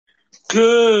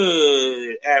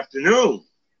Good afternoon.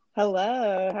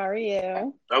 Hello, how are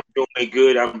you? I'm doing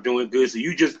good. I'm doing good. So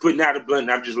you just putting out a blunt,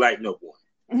 and I'm just lighting up one.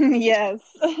 Yes.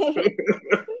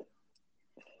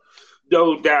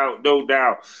 No doubt, no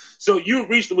doubt. So you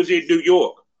recently was in New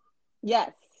York.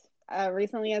 Yes.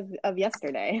 Recently as of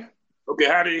yesterday. Okay,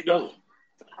 how did it go?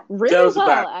 Tell Really us about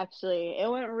well, actually. It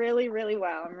went really, really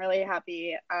well. I'm really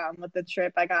happy with the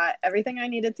trip. I got everything I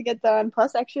needed to get done,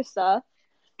 plus extra stuff.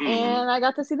 it. And I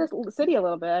got to see the city a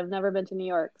little bit. I've never been to New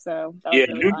York, so that Yeah, was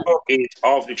really New fun. York is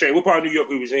off the chain. What part of New York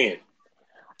we was in?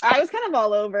 I was kind of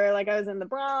all over. Like I was in the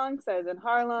Bronx, I was in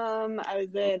Harlem, I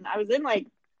was in like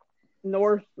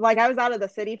north, like I was out of the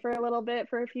city for a little bit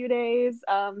for a few days,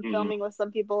 Hmm. filming with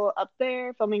some people up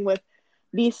there, filming with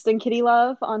Beast and Kitty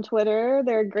Love on Twitter.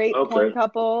 They're a great porn Okay.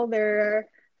 couple. They're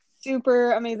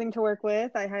super amazing to work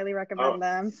with. I highly Uh, recommend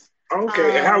them.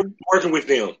 okay. And how was um working with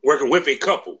them? Working with a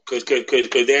couple? Cause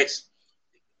that's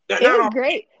not, it not was all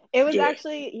great. It was do that.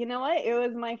 actually, you know what, it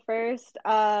was my first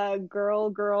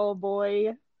girl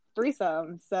boy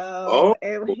threesome. Oh, So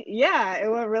yeah, it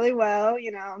went really well.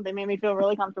 They made me feel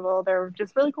really comfortable. They're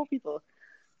just really cool people.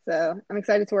 So I'm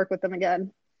excited to work with them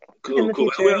again in cool, the cool.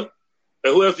 future.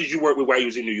 And who else did you work with while you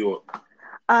was in New York?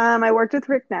 I worked with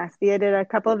Rick Nasty. I did a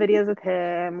couple of videos with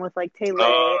him, with like Tay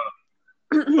Lit, Uh,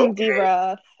 D okay.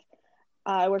 Ruff.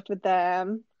 I worked with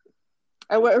them.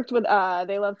 I worked with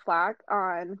They Love Slack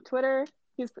on Twitter.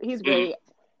 He's Mhm. great.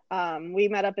 We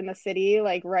met up in the city,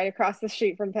 like right across the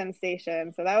street from Penn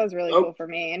Station, so that was really Oh, cool for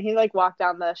me. And he like walked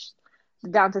down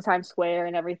to Times Square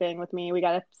and everything with me. We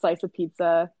got a slice of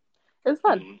pizza. It was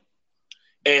fun. mhm.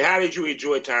 And how did you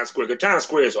enjoy Times Square? Because Times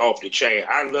Square is off the chain.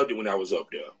 I loved it when I was up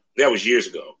there. That was years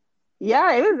ago.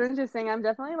 Yeah, it was interesting. I'm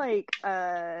definitely like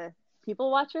a people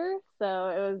watcher, so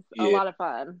it was a Yeah. lot of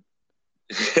fun.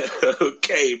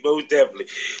 Okay, most definitely.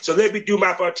 So let me do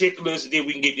my particulars and then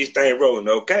we can get this thing rolling,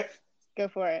 okay? Go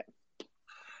for it.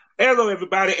 Hello,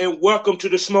 everybody, and welcome to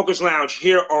the Smokers Lounge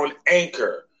here on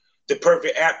Anchor, the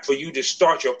perfect app for you to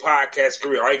start your podcast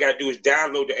career. All you got to do is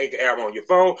download the Anchor app on your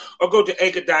phone or go to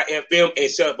anchor.fm and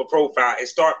set up a profile and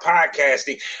start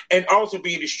podcasting and also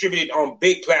being distributed on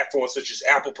big platforms such as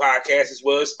Apple Podcasts as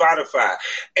well as Spotify,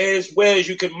 as well as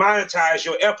you can monetize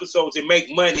your episodes and make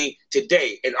money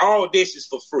today. And all this is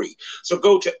for free. So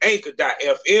go to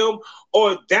anchor.fm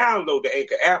or download the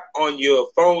Anchor app on your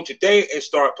phone today and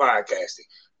start podcasting.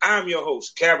 I'm your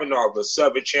host, Kavanaugh, the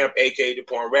Southern Champ, aka the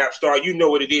Porn Rap Star. You know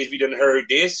what it is. We done heard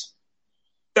this.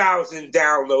 1,000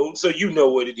 downloads, so you know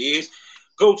what it is.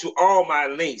 Go to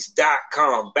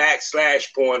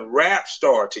allmylinks.com/porn rap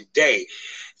star today.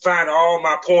 Find all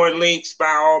my porn links,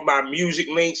 find all my music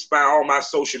links, find all my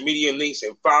social media links,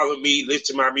 and follow me,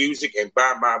 listen to my music, and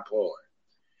buy my porn.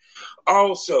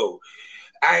 Also,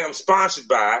 I am sponsored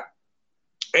by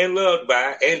and loved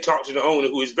by and talked to the owner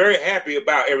who is very happy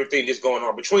about everything that's going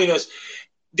on between us.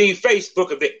 The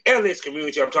Facebook of the LS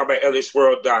community. I'm talking about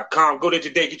lsworld.com. Go there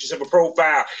today, get yourself a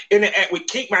profile, interact with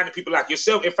kink-minded people like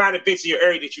yourself, and find events in your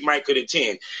area that you might could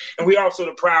attend. And we also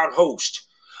the proud host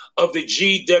of the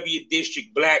GW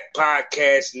District Black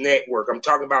Podcast Network. I'm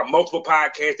talking about multiple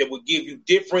podcasts that will give you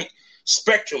different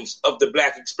spectrums of the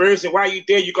Black experience. And while you're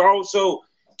there, you can also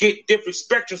get different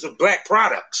spectrums of Black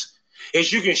products.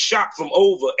 As you can shop from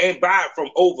over and buy from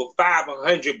over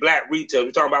 500 Black retailers.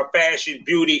 We're talking about fashion,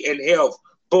 beauty, and health,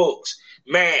 books,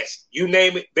 masks, you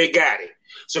name it, they got it.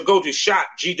 So go to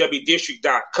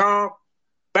shopgwdistrict.com,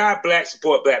 buy Black,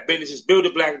 support Black businesses, build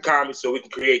a Black economy so we can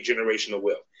create generational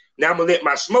wealth. Now I'm going to let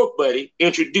my smoke buddy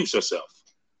introduce herself.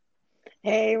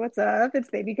 Hey, what's up? It's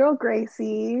baby girl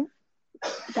Gracie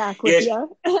back with Yes,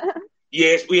 you.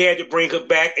 yes, we had to bring her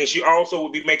back, and she also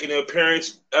will be making an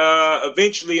appearance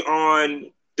eventually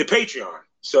on the Patreon.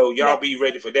 So y'all Yes. be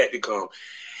ready for that to come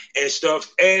and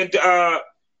stuff. And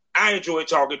I enjoyed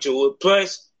talking to her.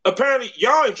 Plus, apparently,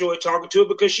 y'all enjoyed talking to her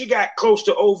because she got close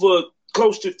to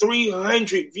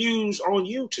 300 views on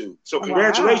YouTube. So Wow.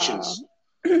 congratulations,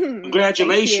 Thank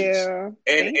congratulations, you.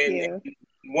 and Thank you.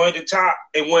 one of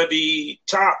the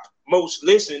top most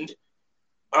listened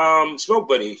Smoke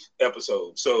Buddy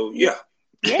episodes. So Y- yeah,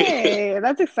 Yay,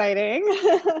 that's exciting.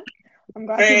 I'm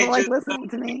glad people man, like just listening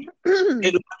to me.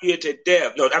 they love you to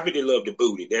death. No, I mean they love the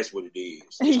booty. That's what it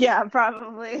is. That's what Yeah,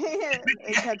 probably.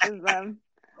 It catches them.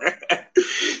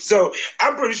 So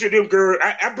I'm pretty sure them girls.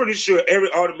 I'm pretty sure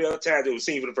all the male times they were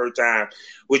seen for the first time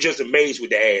were just amazed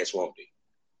with the ass, won't they?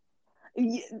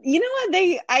 You know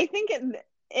what? I think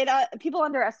people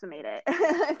underestimate it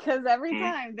because every Mm-hmm.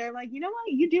 time they're like, you know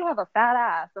what? You do have a fat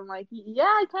ass. I'm like, yeah,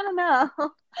 I kind of know.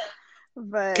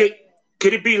 But Could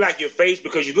could it be like your face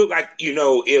because you look like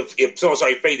if someone saw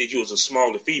your face that you was a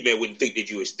smaller female wouldn't think that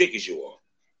you as thick as you are.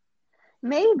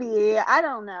 Maybe. I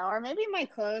don't know. Or maybe my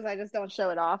clothes, I just don't show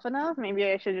it off enough. Maybe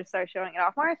I should just start showing it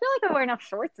off more. I feel like I wear enough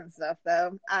shorts and stuff,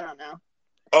 though. I don't know.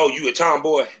 Oh, you a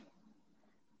tomboy?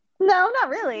 No, not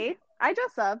really. I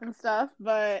dress up and stuff,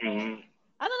 but Mm-hmm.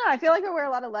 I don't know. I feel like I wear a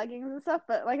lot of leggings and stuff,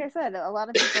 but like I said, a lot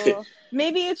of people,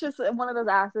 maybe it's just one of those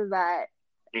asses that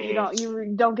Mm-hmm.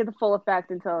 you don't get the full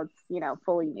effect until it's,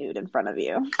 fully nude in front of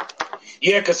you.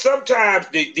 Yeah, because sometimes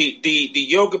the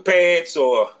yoga pants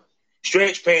or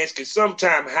stretch pants can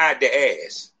sometimes hide the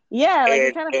ass. Yeah, like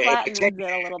it And, kind of and flattens contain,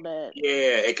 it a little bit.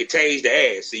 yeah, it contains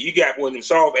the ass. So you got one of them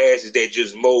soft asses that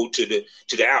just mold to the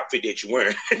outfit that you're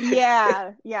wearing.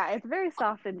 Yeah, it's very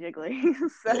soft and jiggly.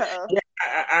 So, Yeah,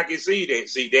 I can see that.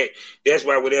 See that. That's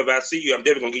why whenever I see you, I'm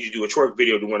definitely gonna get you to do a twerk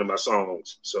video to one of my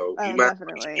songs. So oh,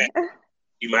 definitely.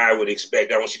 you might would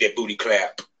expect. I want to see that booty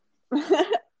clap.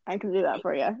 I can do that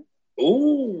for you.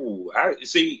 Ooh, I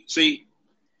see. See,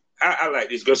 I like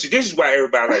this girl. See, this is why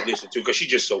everybody like listening to because she's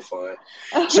just so fun.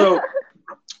 So,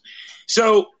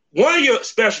 so one of your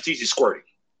specialties is squirting.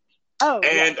 Oh,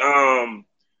 And yeah.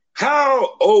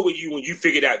 how old were you when you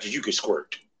figured out that you could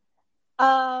squirt?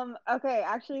 Okay,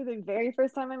 actually the very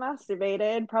first time I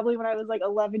masturbated, probably when I was like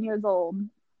 11 years old.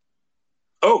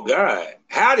 Oh God,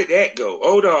 how did that go?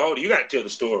 Hold on. You got to tell the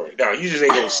story. No, you just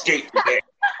ain't gonna skate from that.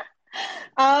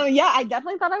 Yeah, I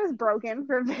definitely thought I was broken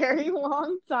for a very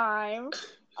long time.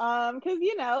 Because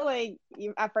like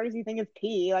at first you think it's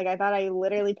pee. Like I thought I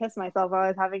literally pissed myself while I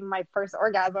was having my first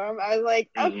orgasm. I was like,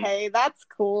 Mm-hmm. okay, that's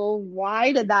cool.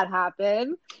 Why did that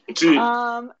happen? See,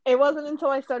 It wasn't until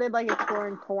I started like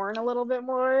exploring porn a little bit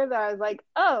more that I was like,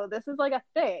 oh, this is like a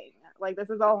thing. Like this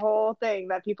is a whole thing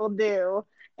that people do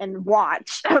and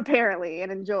watch apparently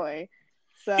and enjoy.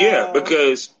 yeah, So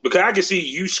because I can see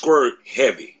you squirt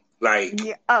heavy. Like,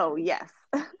 yeah, oh yes.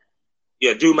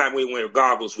 yeah, dude might wear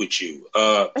goggles with you.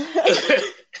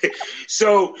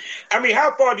 So, I mean,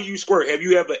 how far do you squirt? Have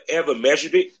you ever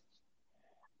measured it?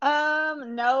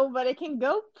 No, but it can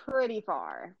go pretty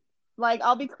far. Like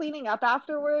I'll be cleaning up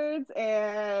afterwards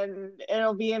and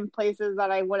it'll be in places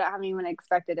that I wouldn't have even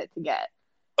expected it to get.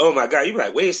 Oh my God, you be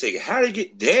like, wait a second, how did it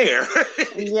get there?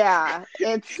 Yeah,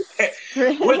 it's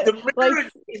What the like mirror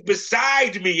is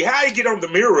beside me? How did it get on the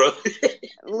mirror?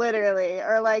 literally,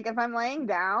 or like if I'm laying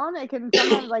down, it can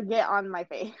sometimes like get on my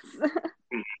face.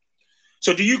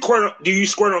 So do you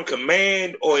squirt on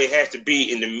command or it has to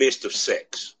be in the midst of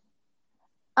sex?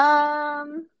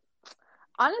 Um,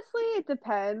 Honestly, it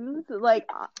depends. Like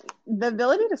the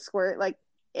ability to squirt, like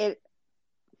it,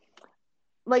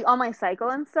 like on my cycle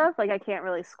and stuff, like I can't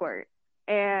really squirt.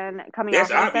 And coming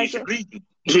That's off my obvious you're cycle, bleeding.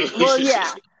 well,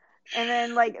 yeah. And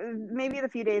then like maybe the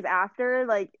few days after,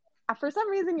 like for some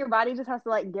reason your body just has to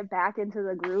like get back into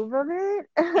the groove of it.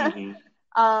 Hmm.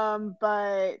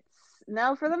 But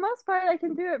no, for the most part, I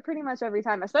can do it pretty much every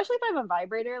time, especially if I have a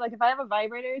vibrator. Like if I have a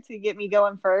vibrator to get me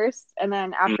going first, and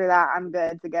then after that, I'm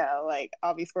good to go. Like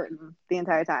I'll be squirting the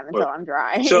entire time until I'm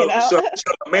dry, you So, know? so,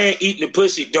 so a man eating the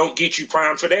pussy don't get you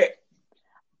primed for that.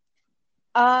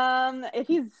 If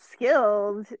he's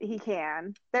skilled, he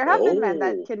can. There have been men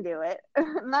that Oh, can do it.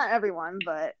 Not everyone,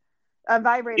 but a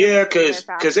vibrator yeah, gets me there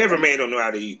because every faster. man don't know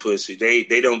how to eat pussy.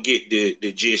 They don't get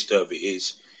the gist of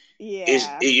it.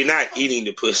 Yeah, You're not eating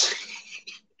the pussy.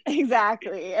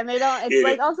 exactly. And they don't, it's Yeah.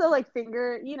 like also like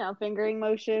fingering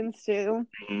motions too.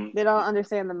 Mhm. They don't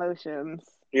understand the motions.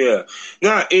 Yeah.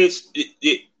 No,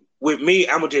 with me.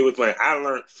 I'm gonna tell you with my. I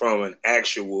learned from an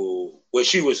actual. Well,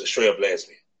 she was a straight up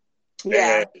lesbian, and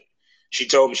Yeah. she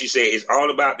told me. She said it's all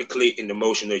about the clit and the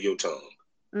motion of your tongue.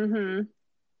 Mm-hmm.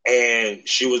 And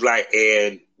she was like,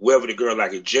 and whether the girl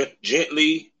like it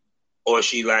gently or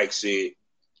she likes it,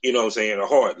 you know what I'm saying, or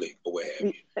hardly or what have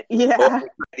you. Or Yeah,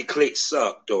 the clit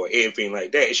sucked or anything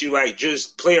like that. And she like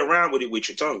just play around with it with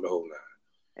your tongue the whole night.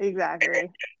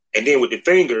 exactly. And then with the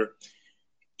finger,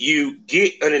 you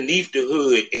get underneath the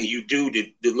hood and you do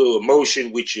the little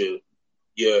motion with your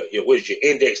what is your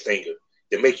index finger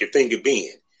to make your finger bend.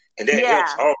 And that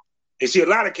helps Yeah. all. And see, a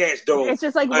lot of cats don't. It's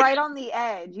just like right on the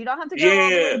edge. You don't have to go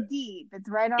all the way Yeah, deep. It's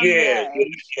right on the yeah, yeah.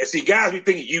 edge. Yeah. See, guys be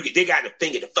thinking they got the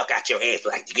finger to fuck out your ass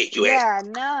like to get your ass. Yeah,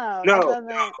 no, that No.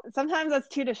 doesn't. Sometimes that's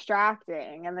too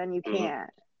distracting, and then you Mhm.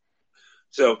 can't.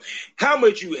 So, how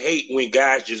much you hate when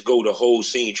guys just go the whole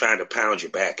scene trying to pound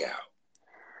your back out?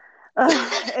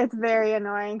 Ugh, it's very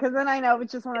annoying because then I know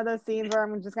it's just one of those scenes where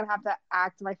I'm just gonna have to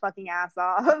act my fucking ass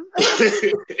off.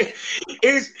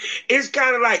 it's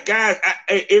kind of like guys.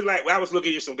 It's like I was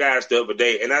looking at some guys the other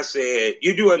day, and I said,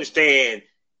 "You do understand?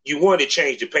 You want to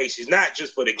change the pace. It's not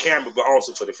just for the camera, but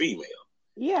also for the female."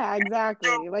 Yeah,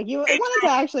 exactly. Like you And want it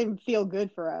to actually feel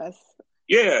good for us.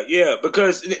 yeah, yeah,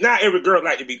 because not every girl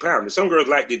like to be pounded. Some girls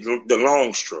like the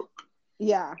long stroke.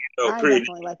 Yeah, So I pretty.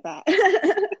 definitely like that.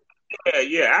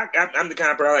 Yeah. I'm the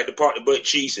kind of person I like to part the butt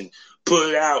cheeks and pull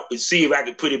it out and see if I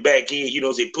can put it back in.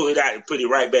 Say pull it out and put it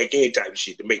right back in type of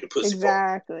shit to make the pussy fall.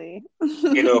 Exactly.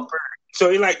 You know.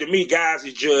 So it like to me, guys,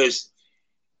 is just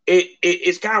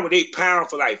it's kind of when they pound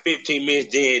for like 15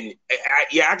 minutes. Then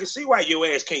I can see why your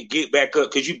ass can't get back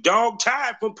up because you dog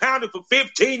tired from pounding for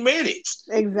 15 minutes.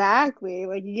 Exactly.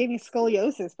 Like you gave me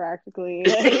scoliosis practically.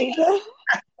 Like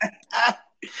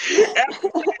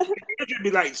It should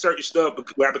be like certain stuff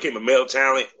where I became a male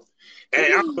talent, and I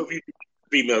don't know if you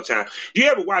female talent. Do you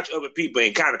ever watch other people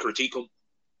and kind of critique them?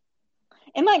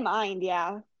 in my mind,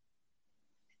 yeah.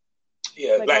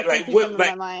 Yeah, Like I'll critique them in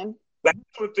my mind. Like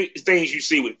what things you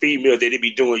see with females that they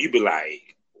be doing, you be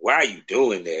like, why are you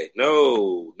doing that?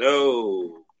 No.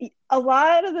 A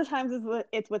lot of the times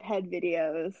it's with head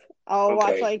videos. I'll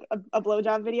watch Okay. like a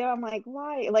blowjob video. I'm like,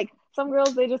 why? Like some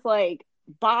girls, they just like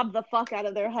bob the fuck out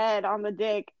of their head on the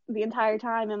dick the entire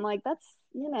time. And like, that's,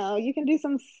 you can do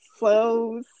some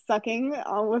slow sucking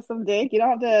with some dick. You don't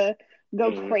have to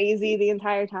go crazy the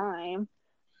entire time.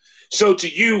 So to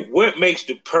you, what makes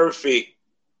the perfect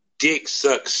dick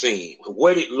suck scene?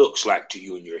 What it looks like to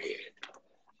you in your head?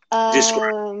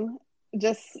 Describe.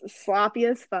 Just sloppy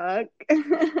as fuck.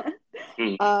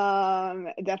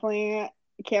 Definitely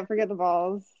can't forget the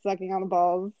balls, sucking on the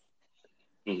balls.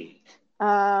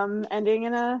 Ending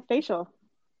in a facial.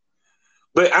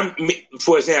 But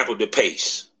for example, the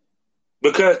pace,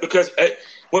 because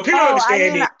when people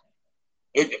understand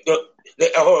I'm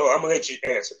gonna let you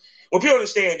answer. What people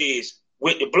understand is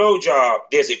with the blowjob,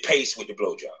 there's a pace with the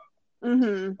blowjob.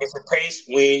 Mm-hmm. It's a pace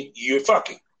when you're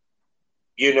fucking,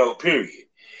 period.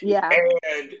 Yeah.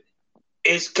 And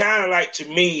it's kind of like, to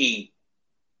me,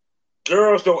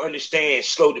 girls don't understand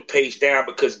slow the pace down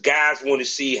because guys want to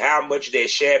see how much of that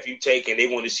shaft you take and they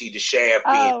want to see the shaft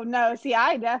being. Oh, no. See,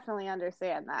 I definitely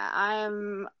understand that.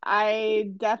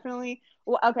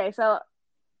 Okay, so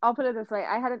I'll put it this way.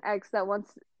 I had an ex that once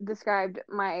described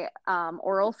my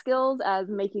oral skills as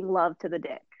making love to the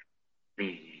dick.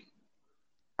 Mm-hmm.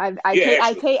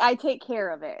 I take care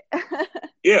of it.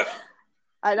 Yeah.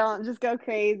 I don't just go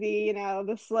crazy,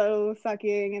 the slow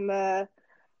sucking and the,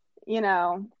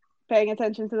 paying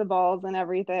attention to the balls and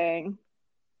everything.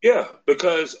 Yeah,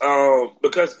 because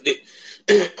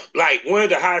like one of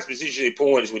the highest positions in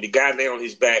porn is when the guy lay on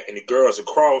his back and the girl's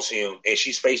across him and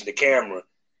she's facing the camera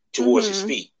towards his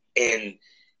feet, and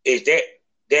it's that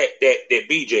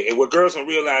BJ. And what girls don't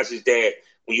realize is that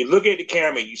when you look at the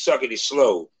camera and you suck it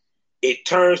slow, it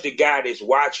turns the guy that's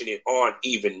watching it on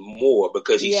even more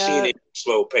because he's seeing it at a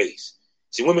slow pace.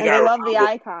 See, women got love the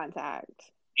eye contact.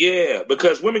 Yeah,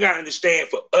 because women got to understand,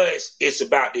 for us, it's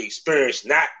about the experience,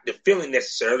 not the feeling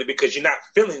necessarily, because you're not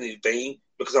feeling anything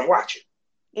because I'm watching.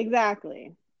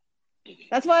 Exactly.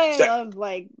 That's why I love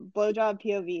like blowjob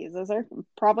POVs. Those are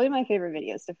probably my favorite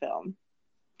videos to film.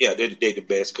 Yeah, they're the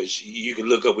best because you can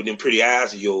look up with them pretty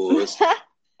eyes of yours.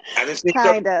 I see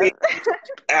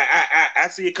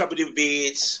a couple of them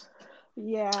vids.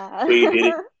 Yeah. So you did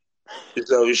it.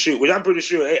 So shoot, which I'm pretty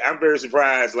sure. I'm very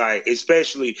surprised. Like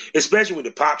especially when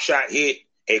the pop shot hit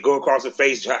and go across her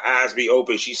face, her eyes be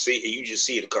open. You just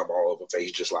see it come all over her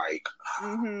face, just like.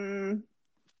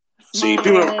 See,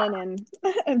 people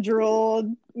and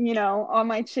drooled, on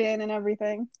my chin and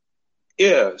everything.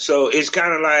 Yeah, so it's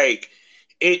kind of like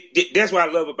it. That's what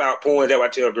I love about porn. That's why I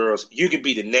tell girls, you can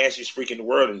be the nastiest freak in the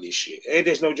world in this shit, and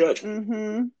there's no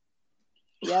judgment.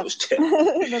 Yep.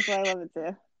 That's why I love it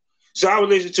too. So I was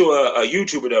listening to a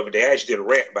YouTuber the other day. I actually did a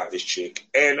rant about this chick,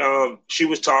 and she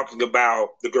was talking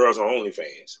about the girls on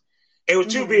OnlyFans. It was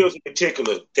two videos in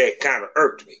particular that kind of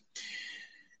irked me.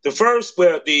 The first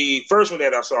one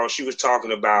that I saw, she was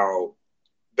talking about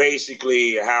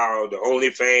basically how the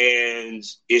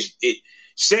OnlyFans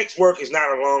sex work is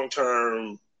not a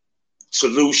long-term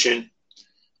solution.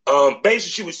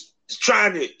 Basically,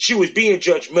 she was being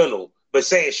judgmental, but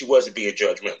saying she wasn't being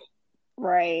judgmental.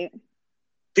 Right.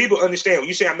 People understand when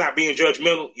you say I'm not being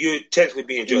judgmental, you're technically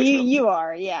being judgmental. You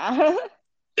are, yeah.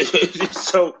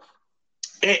 So,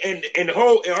 and her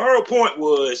whole point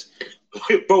was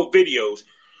with both videos,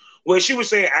 where she was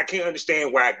saying I can't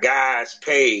understand why guys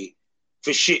pay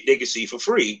for shit they can see for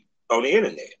free on the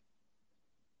internet.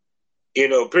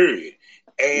 Period.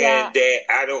 And that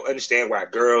I don't understand why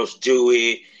girls do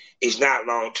it. It's not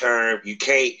long term. You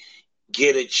can't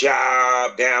get a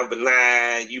job down the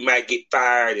line. You might get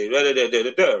fired. And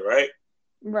right?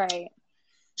 Right.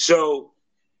 So,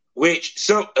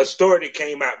 a story that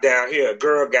came out down here, a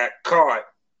girl got caught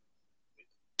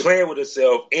playing with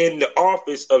herself in the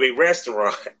office of a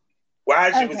restaurant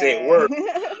while she was at work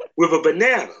with a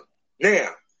banana. Now,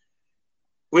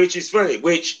 Which is funny,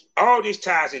 which all this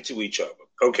ties into each other.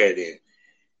 Okay, then.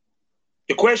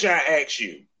 The question I ask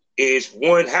you is,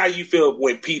 one, how you feel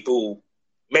when people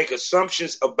make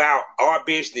assumptions about our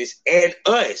business and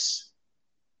us,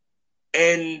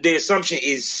 and the assumption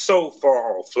is so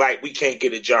far off, like we can't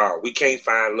get a job, we can't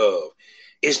find love.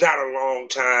 It's not a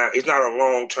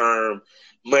long-term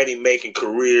money-making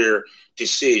career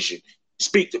decision.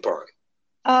 Speak the part.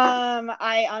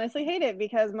 I honestly hate it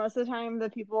because most of the time the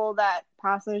people that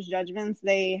pass those judgments,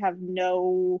 they have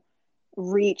no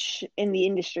reach in the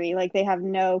industry. Like they have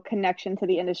no connection to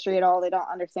the industry at all. They don't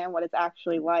understand what it's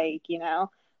actually like, you know?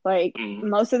 Like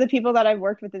most of the people that I've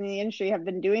worked with in the industry have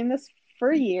been doing this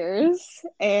for years,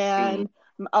 and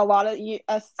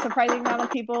a surprising amount of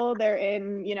people, they're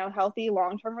in, you know, healthy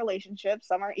long-term relationships.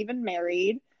 Some are even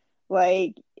married.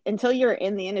 Like until you're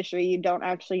in the industry, you don't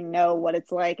actually know what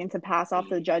it's like. And to pass off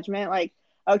the judgment, like,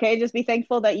 okay, just be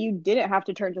thankful that you didn't have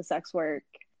to turn to sex work.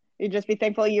 You just be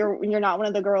thankful you're not one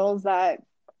of the girls that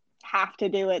have to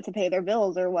do it to pay their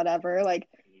bills or whatever. Like,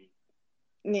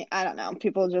 I don't know.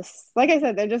 People just, like I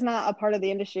said, they're just not a part of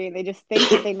the industry. They just think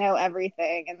that they know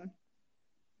everything, and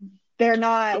they're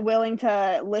not willing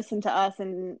to listen to us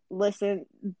and listen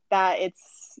that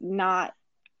it's not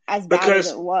as bad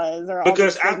as it was, or all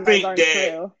because I think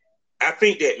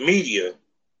that media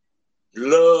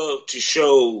love to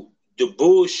show the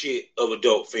bullshit of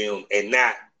adult film and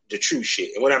not the true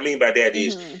shit. And what I mean by that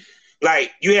is,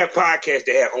 like, you have podcasts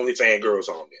that have OnlyFans girls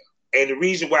on there, and the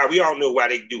reason why, we all know why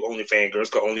they do OnlyFans girls,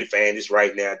 because OnlyFans is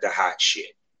right now the hot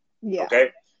shit. Yeah.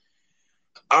 Okay.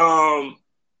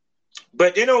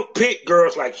 But they don't pick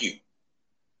girls like you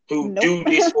who do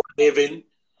this for a living,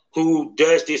 who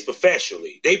does this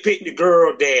professionally. They pick the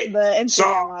girl that the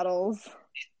Instagram models.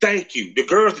 Thank you. The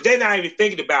girls that they're not even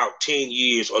thinking about 10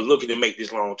 years or looking to make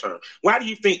this long term. Why do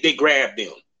you think they grab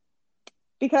them?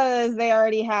 Because they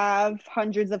already have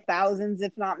hundreds of thousands,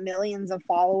 if not millions, of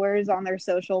followers on their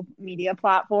social media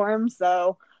platforms.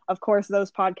 So, of course,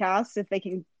 those podcasts, if they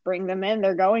can bring them in,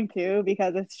 they're going to,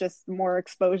 because it's just more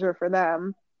exposure for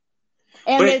them.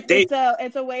 And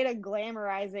it's a way to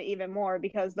glamorize it even more,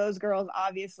 because those girls,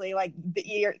 obviously, like,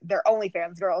 they're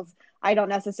OnlyFans girls. I don't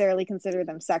necessarily consider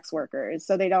them sex workers,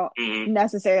 so they don't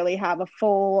necessarily have a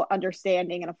full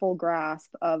understanding and a full grasp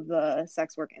of the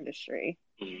sex work industry.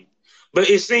 But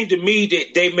it seemed to me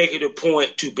that they make it a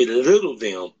point to belittle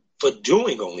them for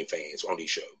doing OnlyFans on these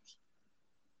shows.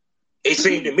 It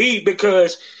seemed to me,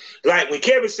 because, like, when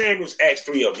Kevin Samuels asked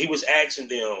three of them, he was asking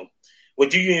them, well,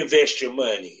 do you invest your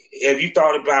money? Have you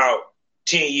thought about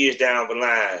 10 years down the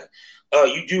line?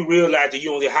 You do realize that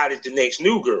you're only hot as the next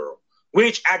new girl,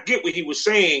 which I get what he was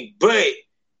saying, but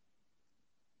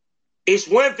it's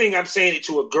one thing I'm saying it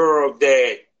to a girl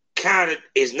that kind of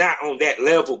is not on that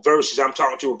level versus I'm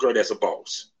talking to a girl that's a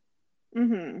boss.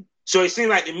 So it seemed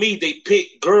like to me they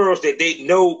pick girls that they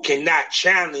know cannot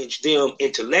challenge them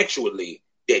intellectually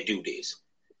that do this.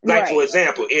 Like, for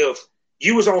example, if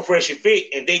you was on Fresh and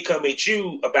Fit and they come at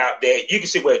you about that, you can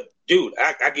say, well, dude,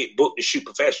 I get booked to shoot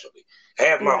professionally. I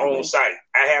have my own site.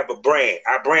 I have a brand.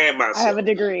 I brand myself. I have a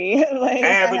degree. I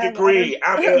have a degree.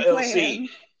 I'm LLC.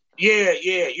 Yeah,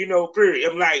 you know, period.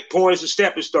 I'm like, porn is a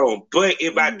stepping stone. But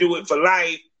if I do it for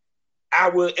life, I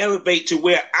will elevate to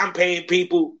where I'm paying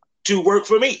people to work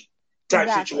for me type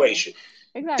situation.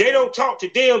 Exactly. They don't talk to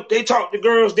them. They talk to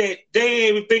girls that they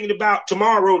ain't even thinking about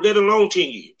tomorrow, let alone 10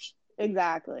 years.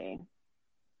 Exactly.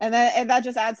 And that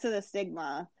just adds to the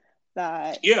stigma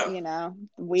that, you know,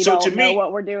 we don't know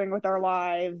what we're doing with our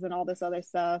lives and all this other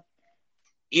stuff.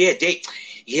 Yeah, they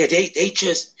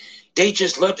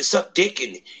just love to suck dick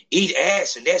and eat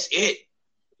ass, and that's it.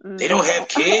 They don't have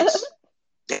kids.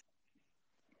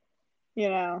 You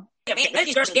know.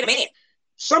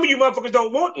 Some of you motherfuckers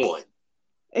don't want one.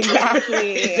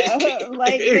 Exactly.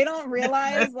 Like, they don't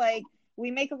realize, like, we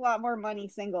make a lot more money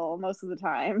single most of the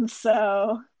time,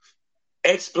 so...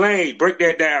 Explain. Break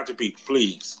that down to people,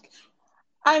 please.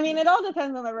 I mean, it all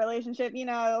depends on the relationship. You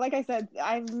know, like I said,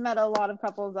 I've met a lot of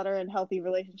couples that are in healthy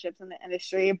relationships in the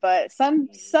industry, but some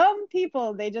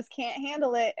people, they just can't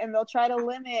handle it, and they'll try to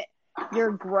limit your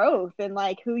growth and,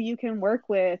 like, who you can work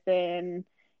with, and,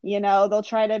 you know, they'll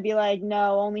try to be like,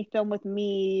 no, only film with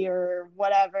me or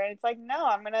whatever. And it's like, no,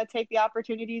 I'm going to take the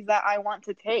opportunities that I want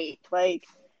to take. Like,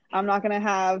 I'm not going to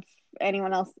have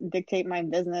anyone else dictate my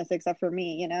business except for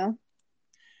me, you know?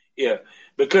 Yeah,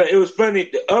 because it was funny.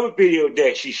 The other video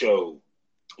that she showed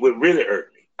would really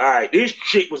hurt me. All right, this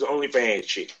chick was an OnlyFans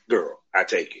chick, girl, I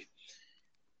take it.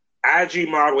 IG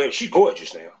model, she's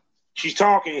gorgeous now. She's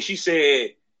talking, and she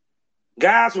said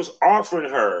guys was offering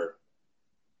her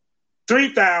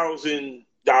 $3,000,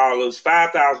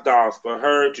 $5,000 for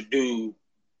her to do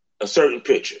a certain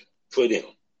picture for them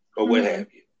or what have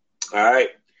you. All right.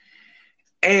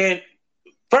 And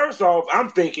first off, I'm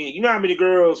thinking, you know how many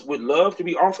girls would love to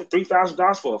be offered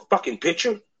 $3,000 for a fucking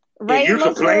picture? Right. And you're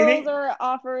Most complaining? girls are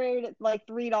offered like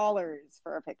 $3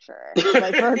 for a picture.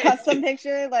 Like for a custom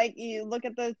picture, like you look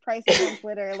at the prices on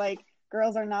Twitter, like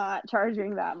girls are not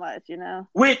charging that much, you know?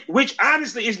 Which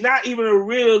honestly is not even a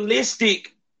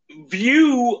realistic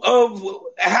view of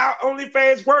how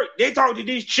OnlyFans work. They talk to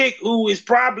this chick who is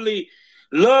probably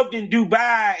loved in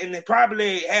Dubai and they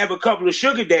probably have a couple of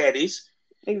sugar daddies.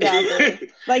 Exactly.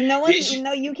 Like no one,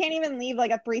 you can't even leave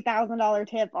like a $3,000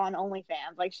 tip on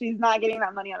OnlyFans. Like she's not getting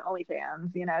that money on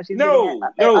OnlyFans. You know, she's getting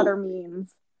it at other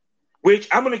means. Which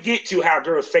I'm gonna get to how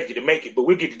girls fake it to make it, but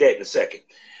we'll get to that in a second.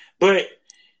 But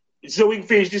so we can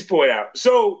finish this point out.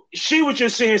 So she was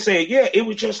just saying, yeah, it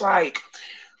was just like,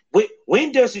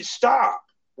 when does it stop?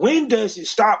 When does it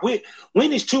stop?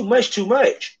 When is too much too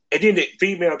much? And then the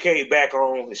female came back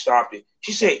on and stopped it.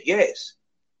 She said, yes.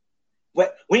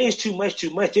 When is too much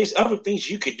too much? There's other things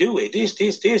you could do it.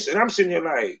 This. And I'm sitting there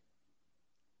like,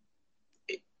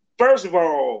 first of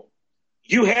all,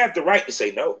 you have the right to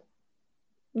say no.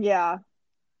 Yeah.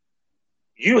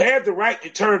 You have the right to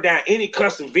turn down any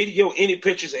custom video, any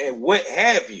pictures, and what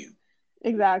have you.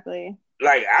 Exactly.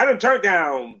 Like, I done turned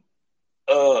down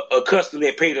a custom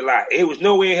that paid a lot. It was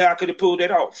no way how I could have pulled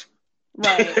that off.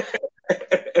 Right.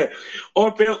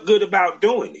 Or felt good about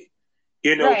doing it.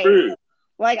 You know, right.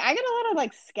 Like, I get a lot of,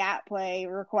 like, scat play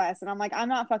requests, and I'm like, I'm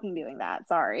not fucking doing that.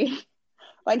 Sorry.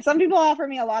 Like, some people offer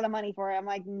me a lot of money for it. I'm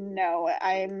like, no,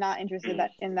 I'm not interested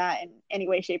in that in any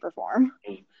way, shape, or form.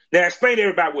 Now, explain to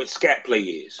everybody what scat play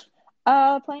is.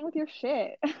 Playing with your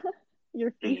shit.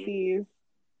 Your feces.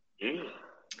 Mm-hmm.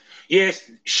 Yes,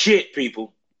 shit,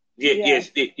 people. Yes.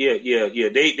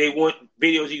 They want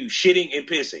videos of you shitting and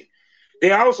pissing.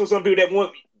 There are also some people that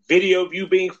want video of you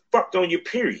being fucked on your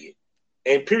period.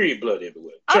 And period blood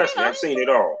everywhere. Trust me, I've seen it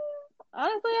all.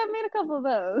 Honestly, I've made a couple of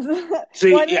those.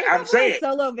 See, well, I'm saying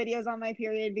solo videos on my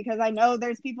period because I know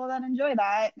there's people that enjoy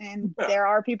that, and there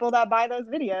are people that buy those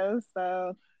videos.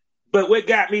 So, but what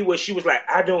got me was she was like,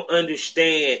 I don't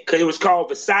understand, because it was called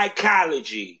the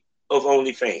psychology of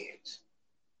OnlyFans.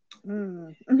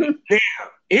 Now,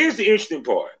 here's the interesting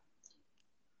part.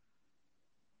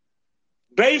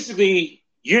 Basically,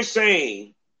 you're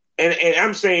saying. And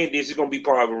I'm saying this is going to be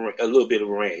part of a little bit of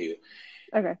a rant here.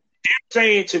 Okay. They're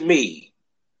saying to me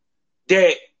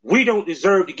that we don't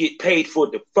deserve to get paid for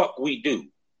the fuck we do.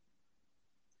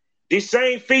 This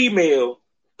same female,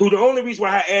 who the only reason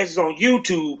why her ass is on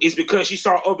YouTube is because she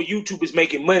saw other YouTubers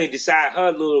making money, decided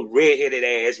her little redheaded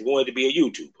ass wanted to be a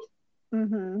YouTuber.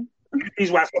 Mm-hmm. The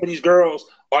reason why some of these girls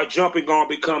are jumping on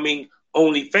becoming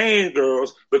OnlyFans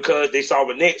girls because they saw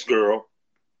the next girl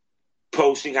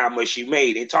posting how much she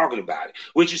made and talking about it,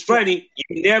 which is funny.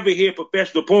 You never hear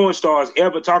professional porn stars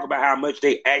ever talk about how much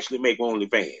they actually make on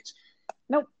OnlyFans.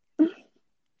 Nope.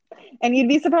 And you'd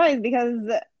be surprised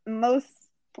because most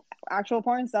actual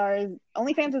porn stars,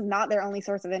 OnlyFans is not their only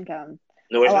source of income.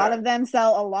 No, it's a not. lot of them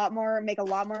sell make a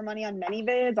lot more money on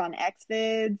ManyVids, on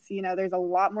Xvids. You know, there's a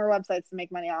lot more websites to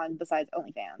make money on besides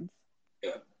OnlyFans.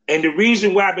 Yeah. And the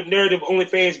reason why the narrative of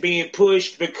OnlyFans being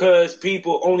pushed because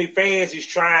OnlyFans is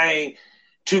trying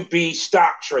to be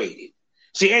stock traded.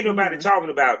 See, ain't nobody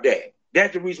talking about that.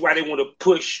 That's the reason why they want to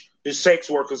push the sex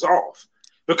workers off.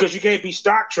 Because you can't be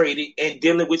stock traded and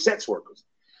dealing with sex workers.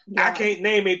 Yeah. I can't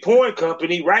name a porn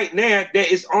company right now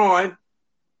that is on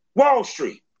Wall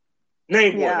Street.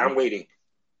 Name one. I'm waiting.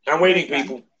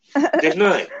 People. There's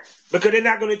none. Because they're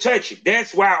not going to touch it.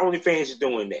 That's why OnlyFans is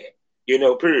doing that. You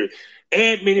know, period.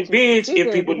 And ManyVids,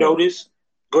 if people notice,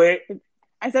 go ahead.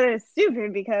 I said it's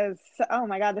stupid because, oh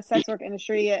my God, the sex work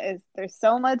industry there's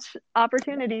so much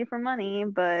opportunity for money,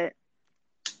 but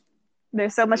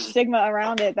there's so much stigma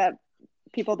around it that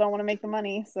people don't want to make the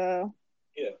money. So,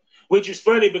 yeah, which is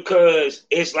funny because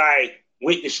it's like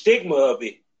with the stigma of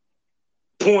it,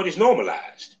 porn is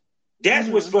normalized. That's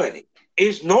what's funny.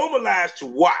 It's normalized to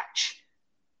watch,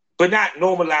 but not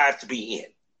normalized to be in.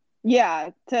 Yeah,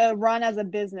 to run as a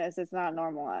business, it's not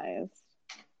normalized.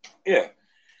 Yeah,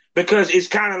 because it's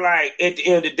kind of like at the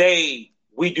end of the day,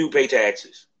 we do pay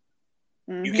taxes.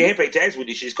 Mm-hmm. You can't pay taxes with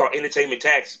this shit. It's called entertainment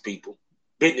tax, people.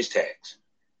 Business tax.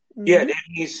 Mm-hmm. Yeah, that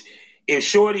means if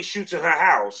Shorty shoots in her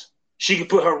house, she can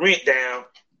put her rent down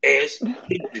as...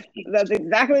 That's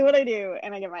exactly what I do.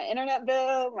 And I get my internet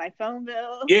bill, my phone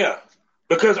bill. Yeah,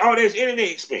 because all there's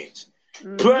internet expense.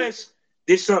 Mm-hmm. Plus,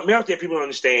 there's something else that people don't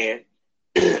understand.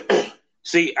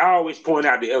 See, I always point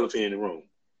out the elephant in the room.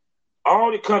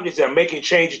 All the companies that are making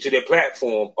changes to their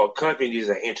platform are companies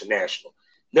that are international.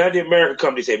 None of the American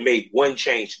companies have made one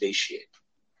change to their shit.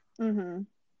 Mm-hmm.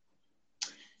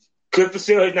 Clip for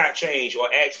sale has not changed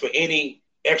or asked for any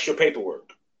extra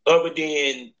paperwork other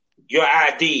than your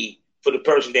ID for the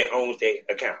person that owns their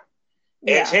account.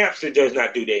 Yeah. Edge Hamster does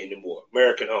not do that anymore.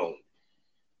 American owned.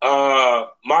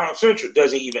 Model Central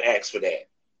doesn't even ask for that.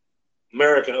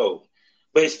 American owned.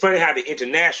 But it's funny how the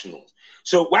internationals.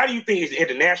 So why do you think it's the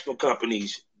international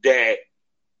companies that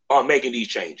are making these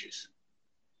changes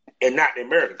and not the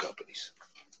American companies?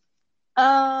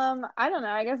 I don't know.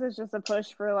 I guess it's just a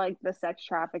push for like the sex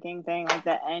trafficking thing, like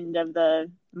the end of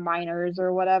the minors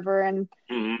or whatever. And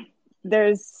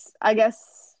there's, I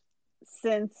guess,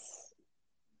 since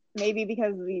maybe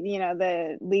because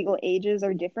the legal ages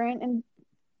are different in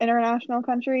international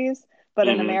countries, but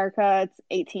in America it's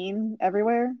 18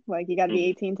 everywhere. Like you got to be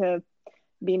 18 to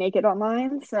be naked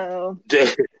online. So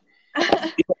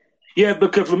yeah,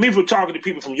 because for me, from talking to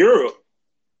people from Europe,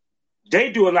 they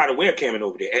do a lot of webcamming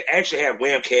over there. They actually have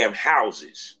webcam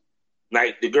houses.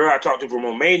 Like the girl I talked to from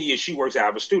Romania, she works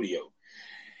out of a studio.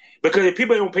 Because if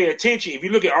people don't pay attention, if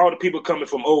you look at all the people coming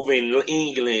from over in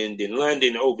England and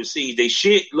London, overseas, they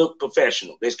shit look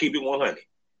professional. Let's keep it 100.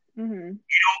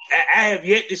 I have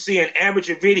yet to see an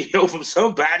amateur video from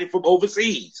somebody from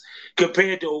overseas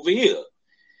compared to over here.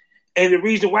 And the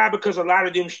reason why, because a lot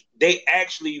of them, they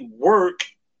actually work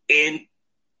in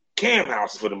cam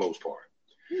houses for the most part.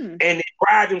 And they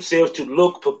pride themselves to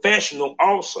look professional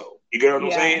also. You get what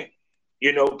I'm saying?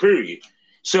 Period.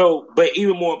 So, but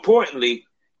even more importantly,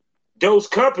 those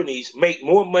companies make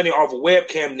more money off of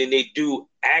webcam than they do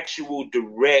actual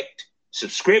direct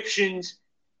subscriptions,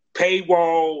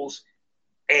 paywalls,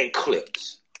 and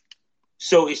clips.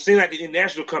 So it seems like the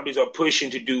international companies are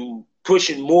pushing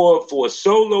more for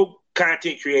solo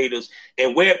content creators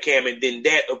and webcamming than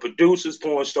that of producers,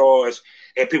 porn stars,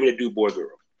 and people that do boy girl.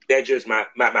 That's just my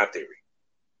theory.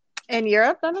 In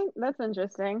Europe, that's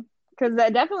interesting because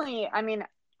that definitely, I mean,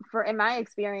 in my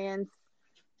experience,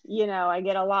 I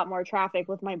get a lot more traffic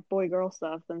with my boy girl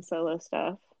stuff than solo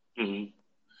stuff.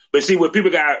 But see, what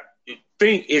people got to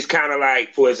think is kind of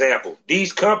like, for example,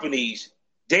 these companies,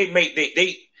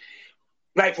 they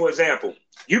like, for example,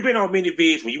 you've been on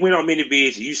ManyVids. When you went on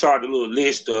ManyVids, you saw the little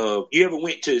list of, you ever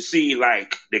went to see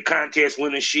like the contest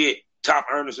winner shit, top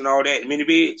earners and all that in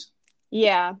ManyVids?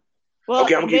 Yeah. Well,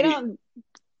 okay, they don't.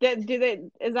 Do they?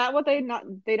 Is that what they not?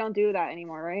 They don't do that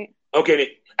anymore, right?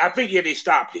 Okay, I think they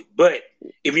stopped it. But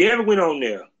if you ever went on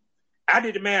there, I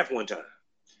did the math one time.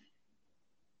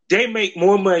 They make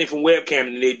more money from webcam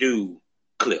than they do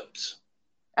clips.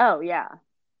 Oh yeah.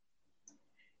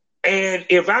 And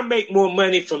if I make more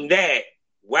money from that,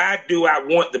 why do I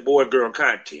want the boy girl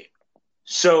content?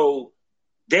 So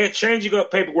they're changing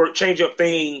up paperwork, changing up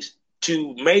things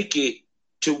to make it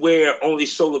to where only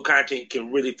solo content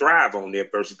can really thrive on there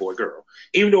versus boy girl.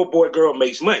 Even though boy girl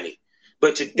makes money.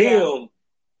 But to them,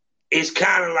 it's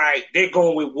kind of like they're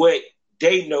going with what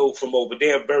they know from over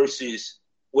there versus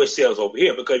what sells over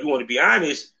here. Because if you want to be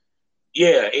honest,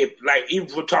 even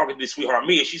for talking to Sweetheart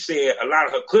Mia, she said a lot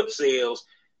of her clip sales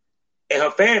and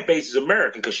her fan base is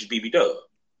American because she's BB Dub.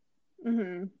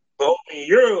 But over in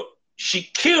Europe, she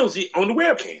kills it on the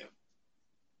webcam.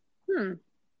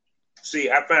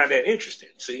 See, I find that interesting.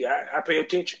 See, I pay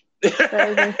attention.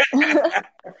 That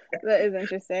is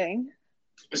interesting.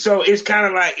 So it's kind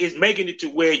of like it's making it to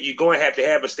where you're going to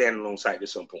have a standalone site at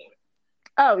some point.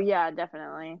 Oh yeah,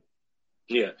 definitely.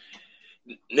 Yeah.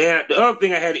 Now the other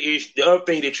thing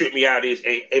that tripped me out is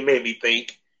it made me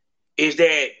think is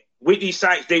that with these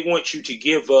sites they want you to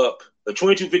give up a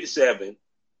 2257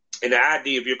 and the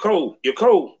ID of your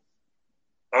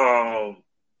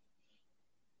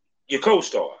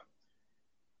co-star.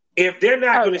 If they're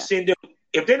not going to send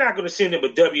them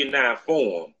a W-9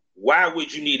 form, why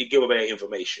would you need to give up that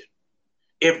information?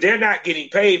 If they're not getting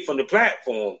paid from the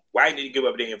platform, why you need to give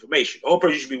up that information? The only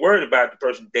person you should be worried about is the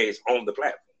person that is on the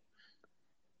platform.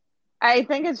 I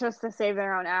think it's just to save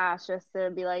their own ass, just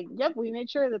to be like, yep, we made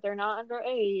sure that they're not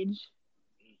underage.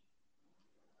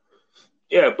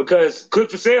 Yeah, because Clip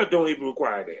for Sale don't even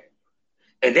require that.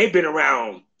 And they've been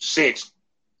around since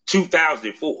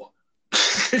 2004.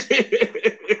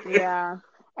 Yeah.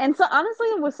 And so honestly,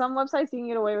 with some websites, you can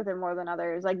get away with it more than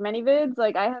others. Like ManyVids,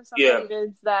 like I have some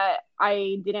ManyVids that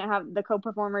I didn't have, the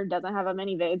co-performer doesn't have a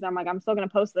ManyVids. I'm like, I'm still going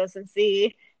to post this and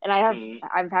see. And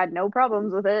I've had no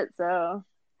problems with it, so.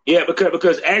 Yeah,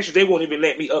 because actually they won't even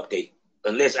let me update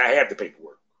unless I have the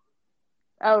paperwork.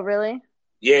 Oh, really?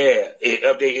 Yeah, it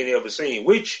update any other scene,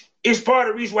 which is part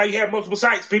of the reason why you have multiple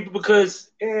sites, people, because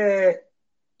I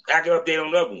can update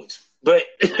on other ones. But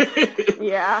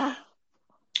yeah.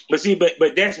 But see, but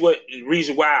that's what the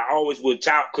reason why I always would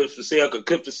tout Clips for Sale, because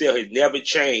Clips for Sale has never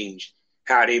changed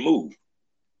how they move.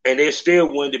 and they're still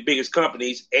one of the biggest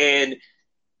companies. And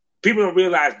people don't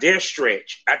realize their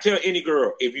stretch. I tell any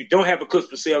girl, if you don't have a Cooks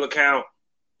for Sale account,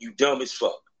 you dumb as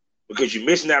fuck because you're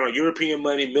missing out on European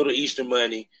money, Middle Eastern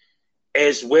money,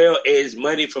 as well as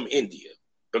money from India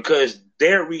because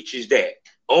their reach is that.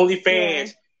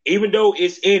 OnlyFans, even though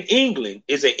it's in England,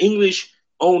 it's an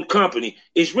English-owned company.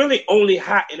 It's really only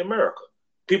hot in America.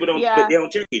 People don't, but they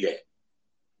don't tell you that.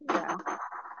 Yeah,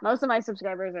 most of my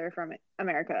subscribers are from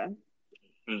America.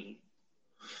 Mm-hmm.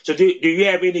 So, do you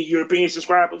have any European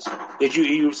subscribers that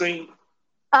you've seen?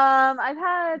 I've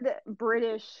had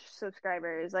British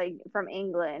subscribers, like from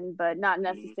England, but not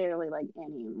necessarily like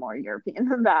any more European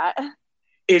than that.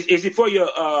 Is it for your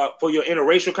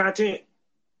interracial content?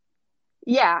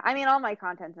 Yeah, I mean all my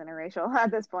content's interracial at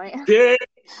this point. Yeah.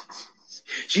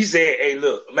 She said, "Hey,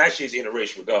 look, my shit's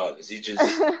interracial regardless. It's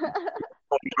just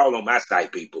all on my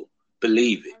site, people.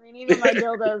 Believe it." I mean, even my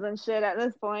dildos and shit at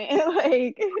this point,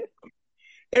 like.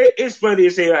 It's funny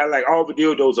to say like all the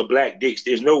dildos are black dicks.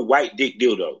 There's no white dick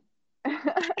dildo.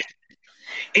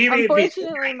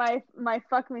 Unfortunately, my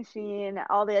fuck machine,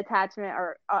 all the attachments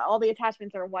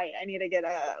are white. I need to get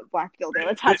a black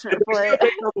dildo attachment for it.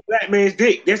 Black man's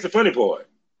dick. That's the funny part.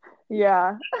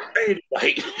 Yeah.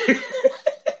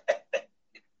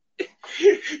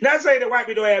 Not saying that white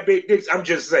people don't have big dicks. I'm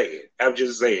just saying.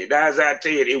 Now, as I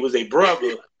tell you, it was a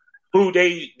brother who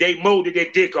they molded their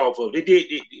dick off of. They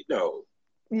did,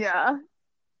 Yeah.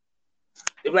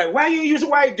 They're like, why you use a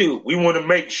white dude? We want to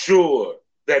make sure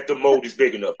that the mold is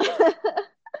big enough.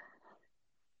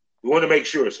 We want to make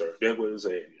sure, sir. That's what it's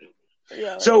saying.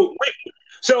 Yeah. So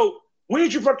when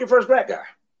did you fuck your first black guy?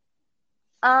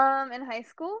 In high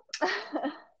school.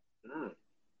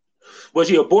 Was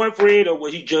he a boyfriend or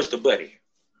was he just a buddy?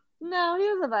 No, he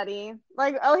was a buddy.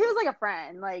 Like, he was like a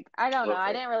friend. Like, I don't know.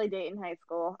 I didn't really date in high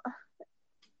school.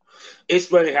 It's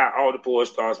funny how all the porn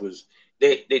stars was.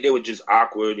 They were just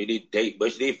awkward. They didn't date,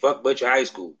 but they fucked a bunch of high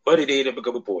school. But they didn't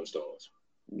become porn stars.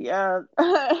 Yeah.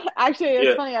 Actually,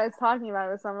 it's funny. I was talking about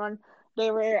it with someone. They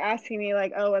were asking me,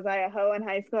 like, oh, was I a hoe in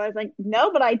high school? I was like,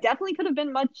 no, but I definitely could have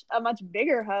been a much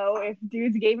bigger hoe if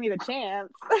dudes gave me the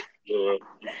chance.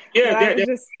 I was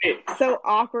just so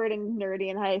awkward and nerdy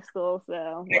in high school.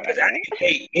 So because I didn't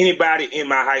date anybody in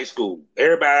my high school.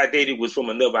 Everybody I dated was from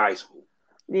another high school.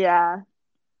 Yeah.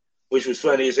 Which was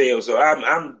funny as hell. So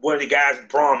I'm one of the guys in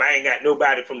prom. I ain't got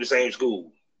nobody from the same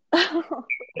school.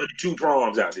 2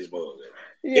 proms out this mother.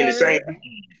 In the same.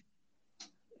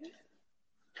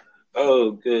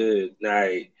 Oh, good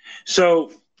night.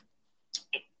 So,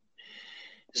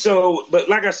 but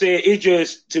like I said, it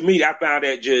just, to me, I found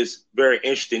that just very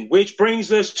interesting, which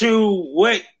brings us to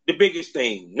what the biggest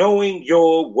thing, knowing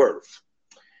your worth.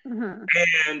 Mm-hmm.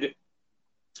 And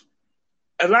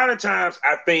a lot of times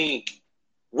I think,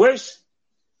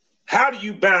 how do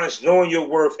you balance knowing your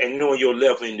worth and knowing your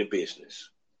level in the business?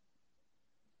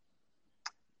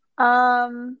 I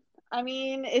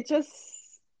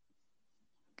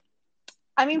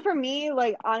mean, for me,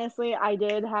 like, honestly, I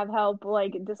did have help,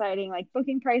 like, deciding, like,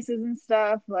 booking prices and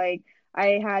stuff. Like,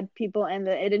 I had people in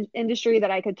the industry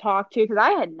that I could talk to because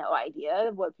I had no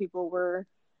idea what people were,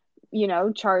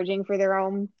 charging for their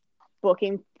own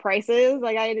booking prices.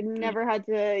 Like, I had never had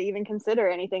to even consider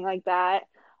anything like that.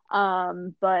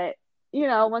 But,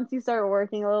 once you start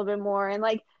working a little bit more and,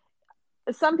 like,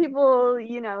 some people,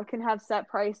 can have set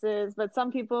prices, but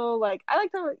some people, like, I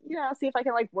like to, see if I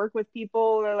can, like, work with people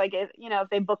or, like, if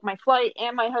they book my flight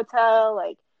and my hotel,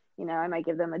 like, I might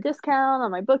give them a discount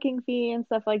on my booking fee and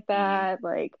stuff like that. Mm-hmm.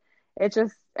 Like, it's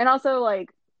just, and also,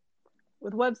 like,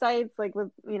 with websites, like,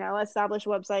 with, established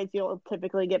websites, you'll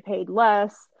typically get paid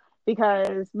less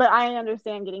but I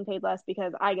understand getting paid less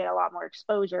because I get a lot more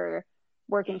exposure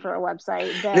working for a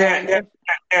website.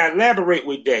 Now, elaborate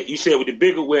with that. You said with the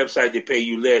bigger website, they pay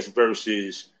you less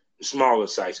versus the smaller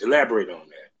sites. Elaborate on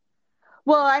that.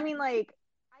 Well, I mean, like,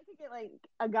 I could get, like,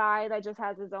 a guy that just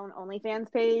has his own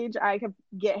OnlyFans page. I could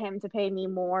get him to pay me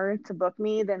more to book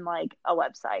me than, like, a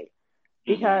website.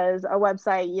 Because a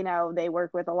website, they work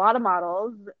with a lot of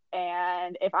models.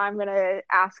 And if I'm going to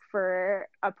ask for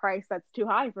a price that's too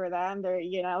high for them, they're,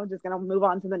 just going to move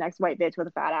on to the next white bitch with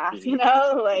a fat ass,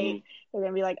 Like, they're going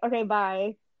to be like, okay,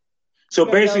 bye. So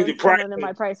basically the price in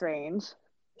my price range.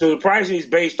 So the pricing is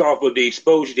based off of the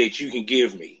exposure that you can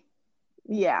give me.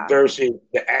 Yeah. Versus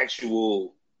the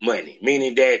actual money.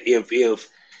 Meaning that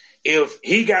if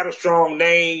he got a strong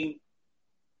name,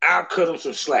 I'll cut him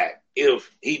some slack.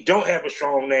 If he don't have a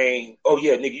strong name, oh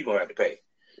yeah, nigga, you're gonna have to pay.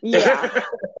 Yeah.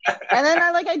 And then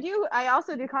I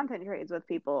also do content trades with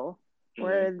people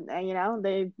where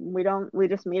we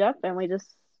just meet up and we just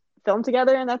film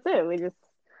together and that's it. We just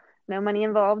no money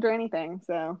involved or anything.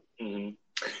 So, Mm-hmm.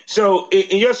 So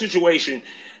in your situation,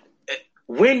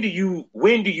 when do you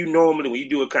normally, when you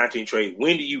do a content trade,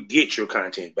 when do you get your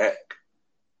content back?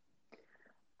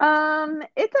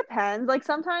 it depends. Like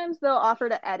sometimes they'll offer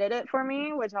to edit it for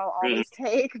me, which I'll always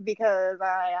take because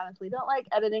I honestly don't like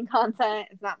editing content.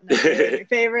 It's not necessarily my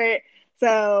favorite.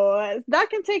 So that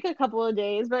can take a couple of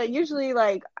days, but usually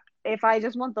like if I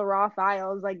just want the raw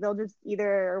files, like they'll just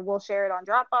either we'll share it on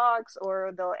Dropbox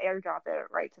or they'll airdrop it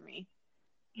right to me.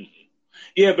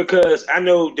 Yeah, because I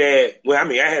know that. Well, I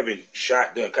mean, I haven't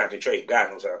shot the content trade,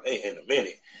 God knows, in a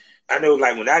minute. I know,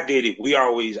 like when I did it, I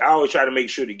always try to make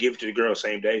sure to give it to the girl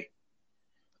same day.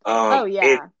 Oh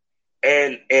yeah.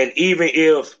 And even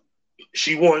if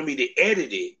she wanted me to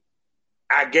edit it,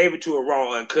 I gave it to her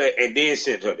raw uncut and then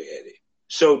sent her the edit.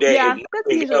 So that Yeah, if that's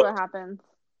nothing usually else, what happens.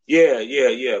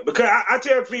 yeah. Because I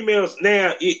tell females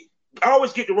now, I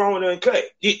always get the raw and uncut.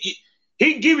 He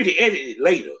can give you the edit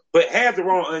later, but have the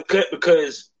raw uncut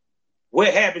because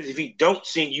what happens if he don't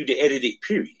send you the edited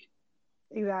period?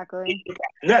 Exactly.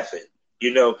 Nothing,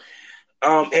 you know.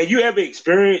 Have you ever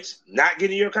experienced not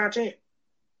getting your content?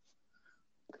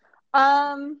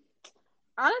 Um,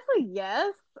 Honestly,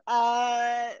 yes.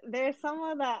 There's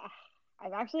someone that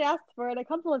I've actually asked for it a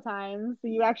couple of times. So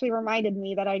you actually reminded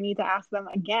me that I need to ask them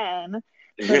again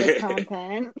for this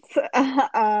content.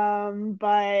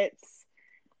 But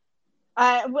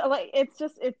like it's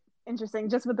interesting.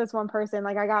 Just with this one person,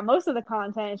 like I got most of the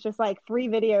content. It's just like 3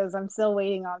 videos I'm still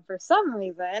waiting on for some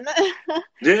reason.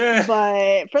 Yeah.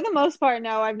 But for the most part,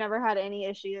 no, I've never had any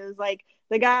issues. Like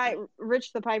the guy,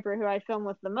 Rich the Piper, who I film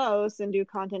with the most and do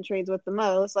content trades with the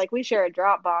most, like we share a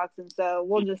Dropbox. And so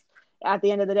we'll just, at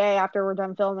the end of the day, after we're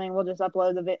done filming, we'll just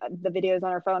upload the videos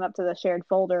on our phone up to the shared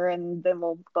folder and then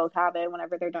we'll both have it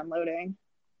whenever they're done loading.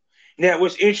 Now,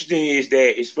 what's interesting is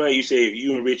that it's funny you say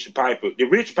you and Richard Piper.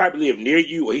 Did Richard Piper live near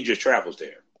you or he just travels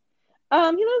there? He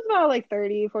lives about like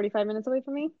 30, 45 minutes away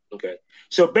from me. Okay.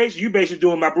 So basically, you basically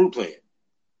doing my blueprint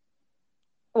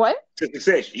What? to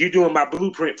success. You're doing my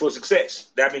blueprint for success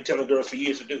that I've been telling girls for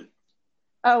years to do.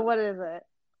 Oh, what is it?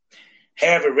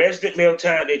 Have a resident male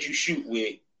talent that you shoot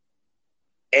with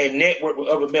and network with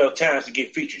other male talents to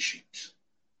get feature shoots.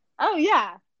 Oh,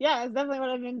 yeah. Yeah, that's definitely what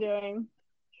I've been doing.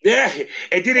 Yeah,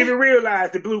 and didn't even realize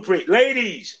the blueprint.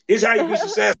 Ladies, this is how you be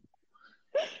successful.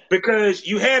 Because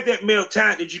you have that male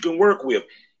talent that you can work with.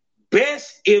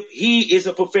 Best if he is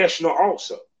a professional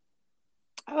also.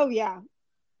 Oh, yeah.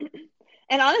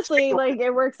 And honestly, like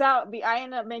it works out. I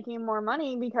end up making more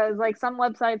money because like some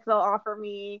websites they'll offer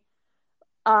me,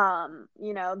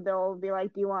 they'll be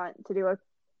like, "Do you want to do a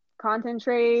content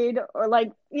trade?" Or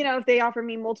like, if they offer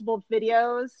me multiple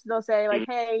videos, they'll say like,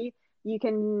 "Hey, you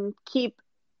can keep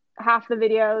half the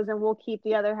videos and we'll keep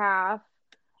the other half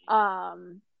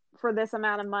for this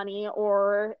amount of money,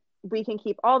 or we can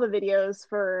keep all the videos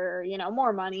for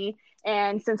more money."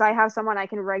 And since I have someone I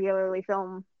can regularly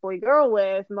film boy girl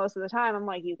with most of the time, I'm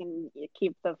like, you can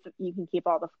keep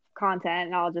all the content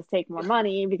and I'll just take more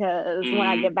money because when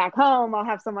I get back home I'll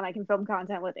have someone I can film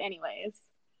content with anyways.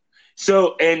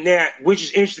 So, and that, which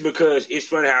is interesting because it's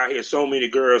funny how I hear so many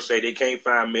girls say they can't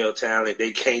find male talent,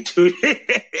 they can't do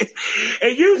it.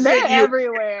 And they're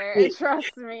everywhere,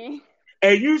 trust me.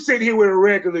 And you sit here with a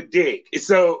regular dick.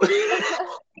 So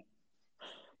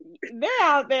they're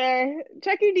out there.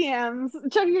 Check your DMs.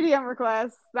 Check your DM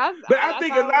requests. But I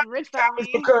think a lot of times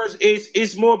it's because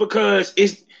it's more because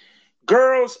it's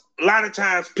girls a lot of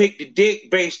times pick the dick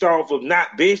based off of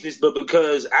not business, but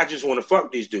because I just want to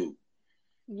fuck this dude.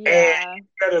 Yeah. And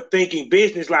instead of thinking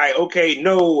business, like, okay,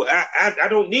 no, I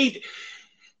don't need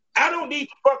to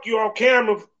fuck you on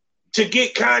camera to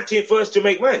get content for us to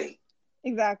make money.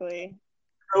 Exactly.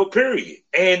 No, period.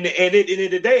 And at the end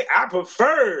of the day, I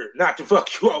prefer not to fuck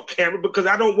you on camera because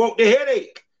I don't want the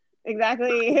headache.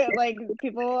 Exactly. Like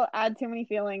people add too many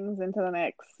feelings into the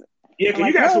mix. Yeah, because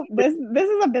you got this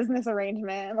is a business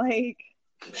arrangement. Like,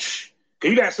 because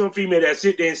you got some female that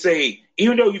sit there and say,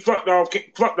 even though you fucked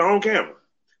on camera,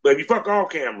 but if you fuck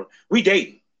off camera, we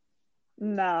dating.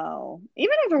 No,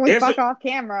 even if we fuck off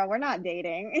camera, we're not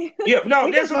dating. Yeah, no,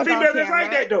 there's some females that's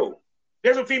like that though.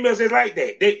 There's some females that's like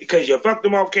that because you fucked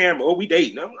them off camera. Oh, we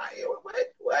dating. I'm like,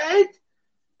 what?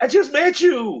 I just met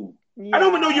you. Yeah. I don't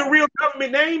even know your real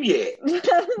government name yet.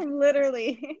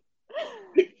 Literally.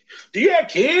 Do you have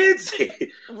kids?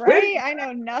 Right? I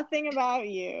know nothing about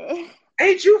you.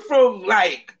 Ain't you from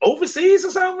like overseas or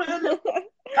something?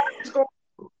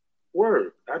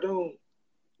 Word. I don't.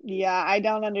 Yeah, I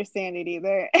don't understand it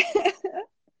either.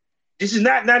 This is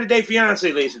not 90 Day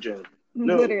Fiance, ladies and gentlemen.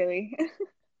 No. Literally.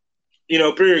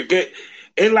 Period. Good.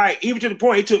 And like, even to the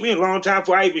point, it took me a long time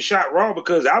before I even shot raw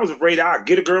because I was afraid I'd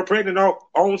get a girl pregnant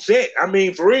on set. I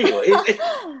mean, for real.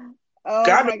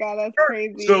 Oh my God, that's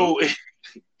crazy. So,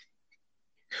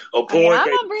 I'm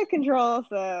on birth control,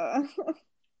 so.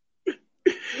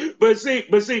 But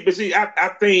see,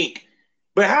 I think,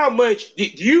 but how much do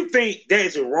you think that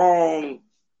is a wrong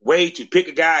way to pick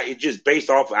a guy? It's just based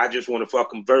off of, I just want to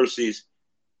fuck him versus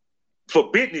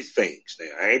for business things. Now,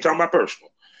 I ain't talking about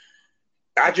personal.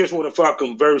 I just want to fuck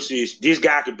him versus this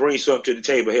guy could bring something to the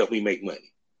table, help me make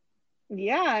money.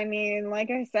 Yeah, I mean, like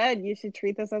I said, you should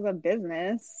treat this as a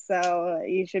business. So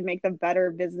you should make the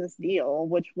better business deal.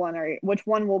 Which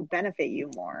one will benefit you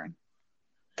more?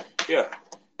 Yeah.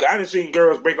 I done seen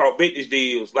girls break off business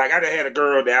deals. Like I done had a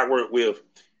girl that I worked with.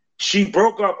 She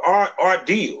broke up our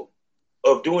deal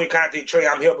of doing content trade.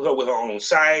 I'm helping her with her own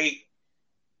site,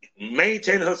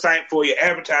 maintaining her site for you,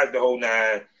 advertise the whole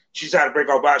nine. She tried to break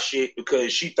off our shit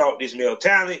because she thought this male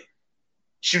talent,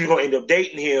 she was gonna end up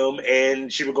dating him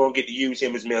and she was gonna get to use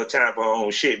him as male talent for her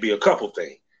own shit, be a couple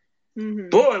thing. Mm-hmm.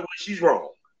 Boy, was she's wrong.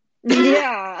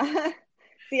 Yeah.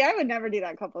 See, I would never do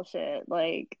that couple shit.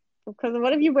 Like, because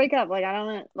what if you break up? Like, I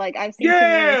don't like. I've seen too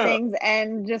many things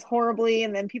end just horribly,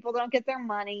 and then people don't get their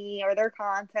money or their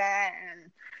content,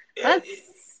 and that's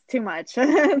too much. Too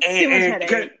much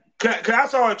headache. Cause I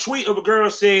saw a tweet of a girl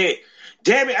said,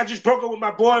 "Damn it, I just broke up with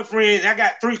my boyfriend. I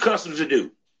got 3 customs to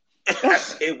do."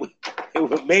 it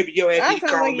was maybe your ass that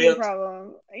sounds like your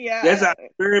problem. Yeah, that's a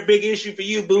very big issue for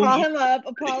you, boo. Call him up,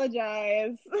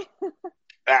 apologize.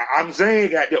 I'm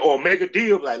saying, or make a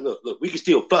deal. Like, look, we can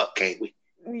still fuck, can't we?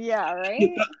 Yeah,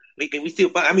 right. We still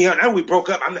fuck. I mean, I know we broke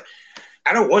up.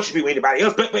 I don't want you to be with anybody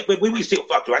else, but we can still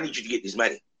fuck. I need you to get this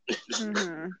money.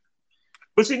 Mm-hmm.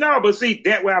 But see,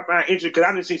 that way I find interesting because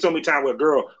I didn't see so many times where a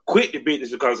girl quit the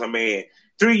business because her man.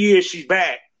 3 years she's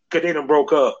back because they done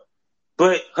broke up,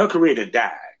 but her career done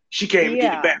died. She can't even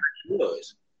get it back like she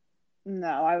was.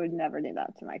 No, I would never do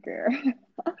that to my career.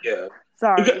 Yeah.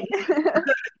 Sorry.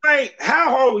 Like,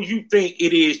 how hard would you think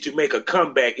it is to make a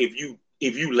comeback if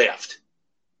you left?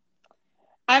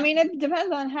 I mean, it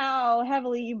depends on how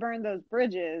heavily you burn those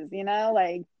bridges, you know?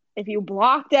 Like, if you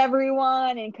blocked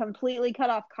everyone and completely cut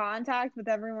off contact with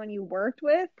everyone you worked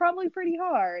with, probably pretty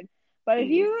hard. But if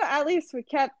you at least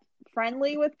kept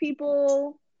friendly with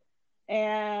people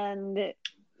and,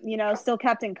 you know, still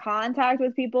kept in contact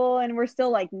with people and we're still,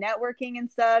 like, networking and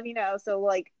stuff, you know? So,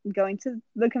 like, going to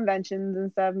the conventions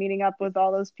and stuff, meeting up with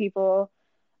all those people,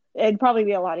 it'd probably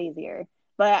be a lot easier.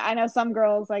 But I know some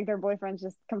girls, like, their boyfriends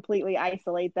just completely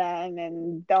isolate them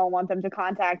and don't want them to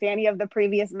contact any of the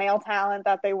previous male talent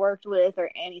that they worked with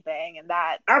or anything. And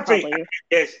that I think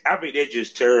that's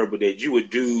just terrible that you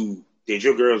would do that.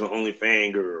 Your girl's an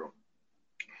OnlyFans girl,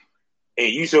 and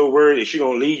you so worried that she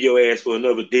gonna leave your ass for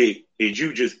another dick that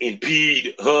you just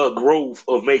impede her growth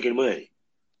of making money.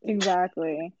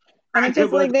 Exactly. And it's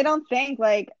just like they don't think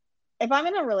like, if I'm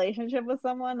in a relationship with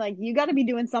someone, like, you got to be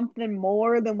doing something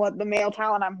more than what the male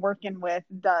talent I'm working with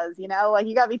does, you know? Like,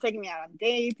 you got to be taking me out on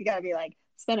dates. You got to be, like,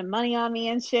 spending money on me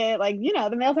and shit. Like, you know,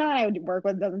 the male talent I would work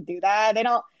with doesn't do that. They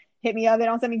don't hit me up. They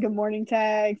don't send me good morning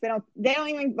texts. They don't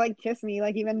even, like, kiss me,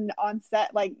 like, even on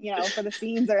set, like, you know, for the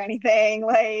scenes or anything.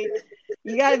 Like,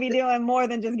 you got to be doing more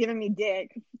than just giving me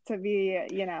dick to be,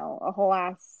 you know, a whole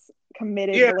ass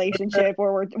committed relationship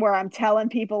where I'm telling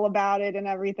people about it and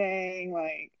everything.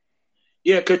 Like,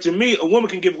 yeah, because to me, a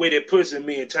woman can give away that pussy a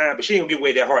million times, but she ain't gonna give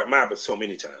away that heart and mind but so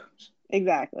many times.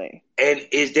 Exactly. And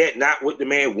is that not what the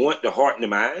man want, the heart and the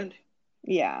mind?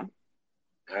 Yeah.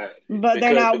 But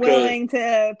they're not willing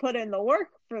to put in the work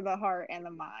for the heart and the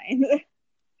mind.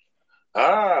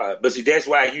 But see, that's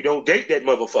why you don't date that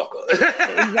motherfucker.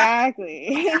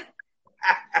 Exactly.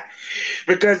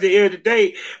 Because at the end of the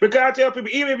day, because I tell people,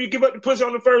 even if you give up the pussy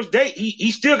on the first date,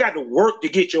 he still got to work to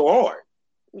get your heart.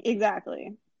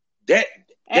 Exactly.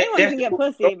 Anyone can get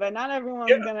pussy, but not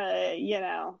everyone's gonna, you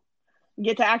know,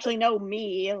 get to actually know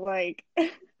me. Like,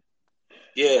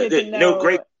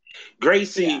 no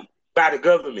Gracie by the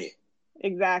government.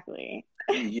 Exactly.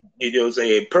 You know what I'm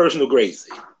saying? Personal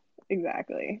Gracie.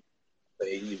 Exactly.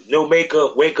 No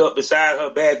makeup, wake up beside her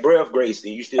bad breath,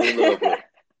 Gracie. You still in love with her.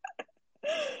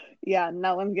 Yeah,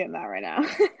 no one's getting that right now.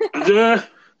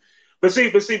 But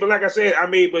like I said, I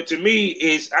mean, but to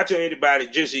me, I tell anybody,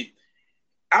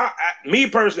 me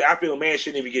personally, I feel a man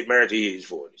shouldn't even get married to his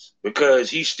 40s because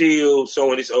he's still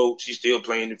sowing his oats, he's still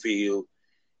playing the field.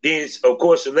 Then, of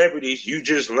course, celebrities, you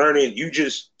just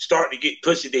start to get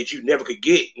pussy that you never could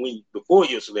get before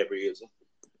your celebrityism.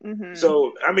 Mm-hmm.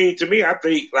 So, I mean, to me, I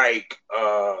think like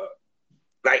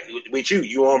with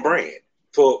you on brand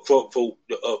for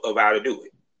how to do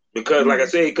it. Because, like I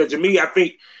said, because to me, I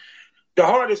think The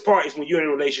hardest part is when you're in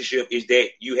a relationship is that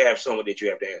you have someone that you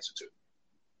have to answer to.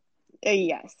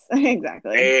 Yes,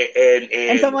 exactly. And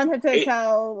And someone had to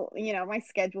tell, my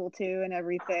schedule too and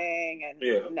everything.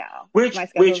 yeah, And no, my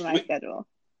schedule is which my schedule.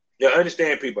 now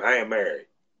understand, people. I am married.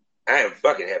 I am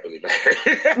fucking happily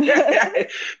married.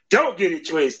 Don't get it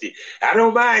twisted. I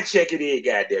don't mind checking in,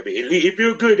 goddamn it. It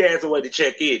feels good to have someone to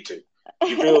check into.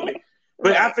 You feel me?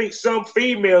 But Right. I think some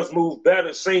females move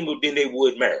better single than they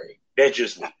would married. That's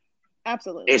just me.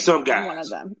 Absolutely. And some guys. I'm one of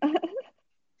them.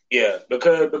 Yeah,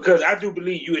 because I do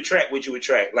believe you attract what you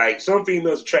attract. Like some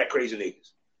females attract crazy niggas.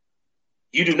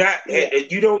 You do not. Yeah.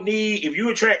 You don't need. If you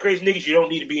attract crazy niggas, you don't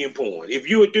need to be in porn. If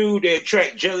you a dude that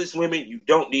attract jealous women, you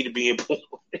don't need to be in porn.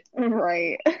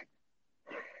 Right.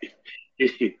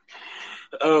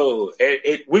 Oh,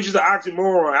 which is an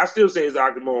oxymoron. I still say it's an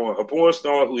oxymoron. A porn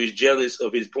star who is jealous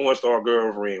of his porn star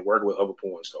girlfriend working with other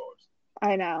porn stars.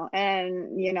 I know.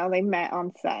 And, they met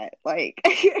on set. Like,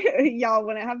 y'all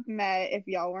wouldn't have met if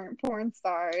y'all weren't porn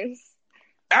stars.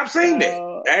 I've seen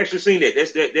that. I actually seen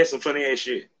that. That's some funny ass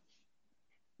shit.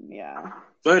 Yeah.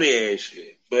 Funny ass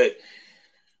shit. But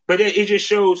it just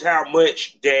shows how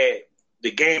much that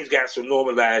the game's got so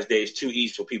normalized that it's too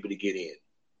easy for people to get in.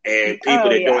 And people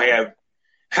don't have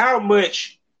how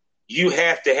much you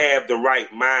have to have the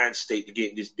right mind state to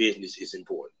get in this business is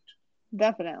important.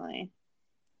 Definitely.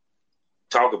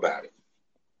 Talk about it.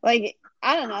 Like,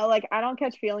 I don't know. Like, I don't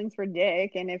catch feelings for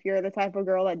dick. And if you're the type of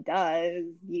girl that does,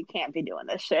 you can't be doing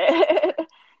this shit.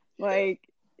 Like,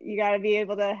 you got to be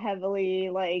able to heavily,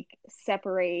 like,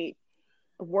 separate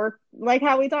work, like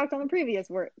how we talked on the previous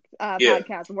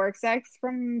podcast, work sex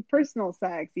from personal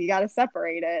sex. You got to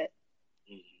separate it.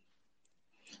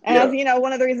 And as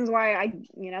one of the reasons why I,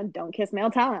 don't kiss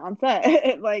male talent on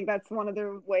set. Like, that's one of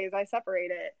the ways I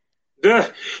separate it.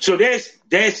 So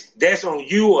that's on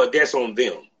you, or that's on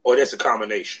them, or that's a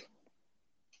combination?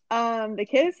 The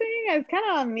kissing is kind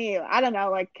of on me. I don't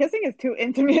know. Like, kissing is too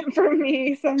intimate for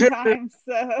me sometimes.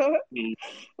 So,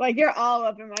 like, you're all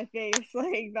up in my face.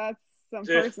 Like, that's some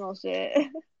personal shit.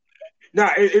 No,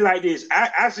 it's like this.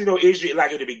 I see no issue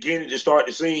like at the beginning to start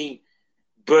the scene,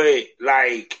 but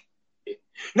like,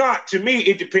 no, to me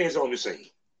it depends on the scene.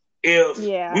 If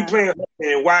we playing husband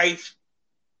and wife,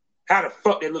 how the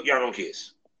fuck they look y'all don't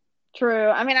kiss? True.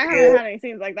 I mean, I haven't had any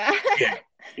scenes like that. Yeah.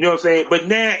 You know what I'm saying? But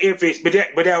now if it's but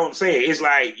that's what I'm saying. It's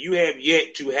like you have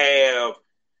yet to have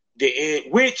the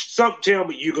end, which some tell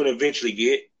me you're gonna eventually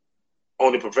get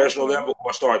on the professional level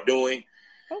or start doing.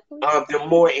 The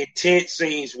more intense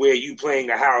scenes where you playing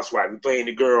the housewife, you playing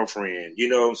the girlfriend, you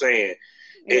know what I'm saying?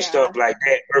 And stuff like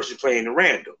that versus playing the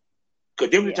random.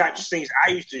 Because them the types of scenes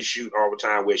I used to shoot all the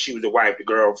time where she was the wife, the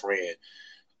girlfriend.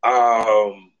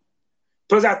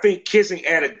 Plus, I think kissing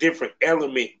add a different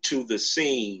element to the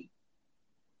scene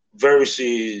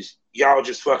versus y'all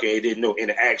just fucking and didn't know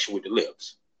interaction with the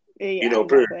lips. Yeah,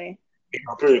 period.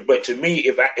 Period. But to me,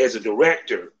 if I, as a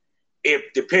director,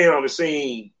 if depending on the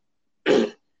scene,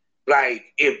 like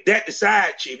if that the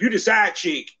side chick, if you the side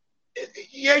chick,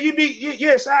 you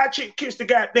need side chick kiss the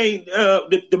goddamn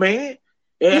the man.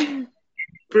 Yeah.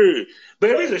 Period. But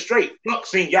if it's a straight fuck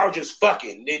scene, y'all just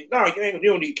fucking, then no, you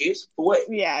don't need kiss for what?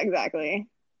 Yeah, exactly.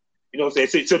 You know what I'm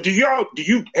saying? So have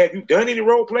you done any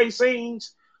role play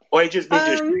scenes? Or it just been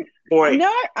just point?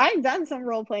 No, I've done some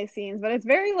role play scenes, but it's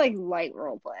very like light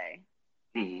role play.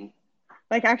 Mm-hmm.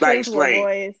 Like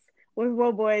actually with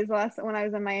Will Boys when I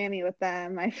was in Miami with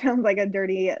them, I filmed like a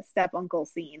dirty step uncle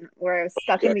scene where I was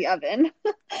stuck in the oven.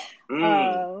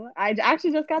 I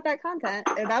actually just got that content.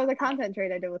 That was a content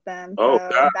trade I did with them. So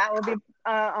that will be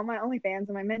on my OnlyFans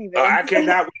and my mini vids. I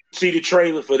cannot wait to see the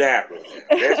trailer for that one.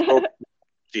 That's cool.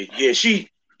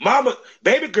 Yeah,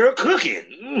 baby girl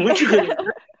cooking. What you cooking?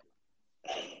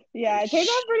 Yeah, it turned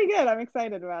out pretty good. I'm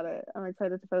excited about it. I'm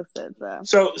excited to post it.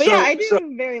 I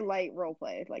do very light role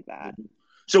play like that.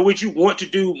 So would you want to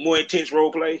do more intense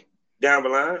role play down the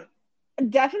line?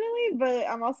 Definitely, but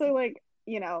I'm also like,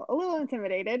 a little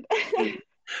intimidated.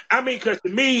 I mean, because to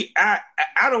me, I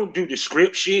don't do the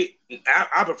script shit.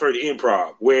 I prefer the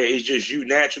improv, where it's just you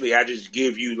naturally. I just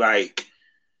give you like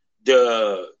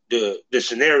the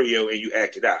scenario and you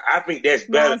act it out. I think that's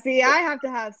better. No, see, I have to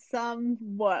have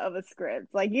somewhat of a script.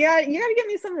 Like, you got to give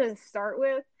me something to start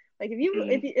with. Like,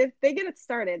 if they get it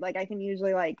started, like I can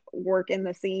usually like work in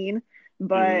the scene,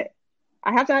 but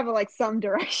I have to have like some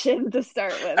direction to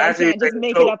start with. I can't just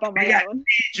make it up on my own.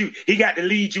 He got to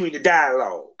lead you in the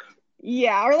dialogue.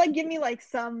 Yeah, or like give me like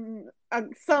something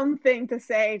to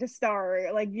say to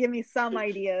start. Like give me some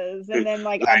ideas, and then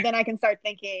then I can start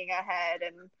thinking ahead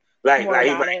and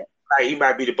he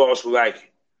might be the boss for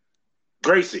like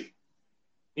Gracie.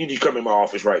 You need to come in my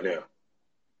office right now.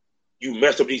 you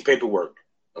messed up these paperwork.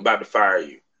 I'm about to fire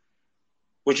you.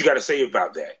 What you got to say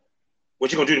about that?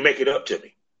 What you gonna do to make it up to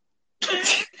me?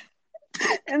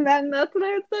 And then that's when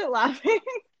I would start laughing.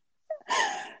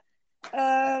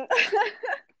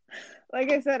 Like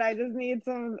I said, I just need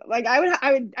some. Like I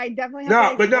definitely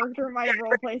have to work through my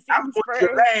role play scenes first.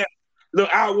 Look,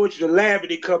 I want you to laugh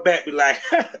and then come back and be like,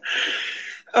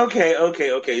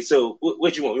 okay. So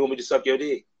what you want? You want me to suck your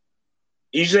dick?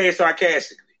 You say it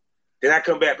sarcastically. Then I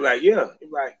come back like, yeah.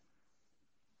 You're like,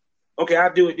 okay,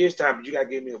 I'll do it this time, but you gotta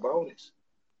give me a bonus.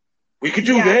 We could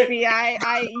do that. See,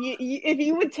 if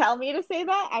you would tell me to say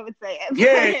that, I would say it.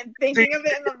 Yeah. Thinking of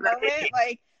it in the moment,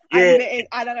 like, yeah.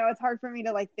 I don't know. It's hard for me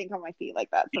to like think on my feet like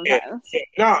that sometimes. Yeah.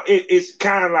 No, it's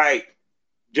kind of like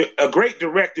a great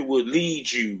director would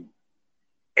lead you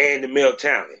and the male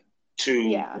talent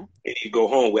to go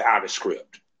home without a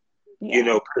script. Yeah. You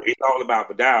know, it's all about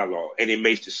the dialogue, and it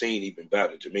makes the scene even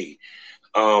better to me.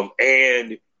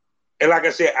 And like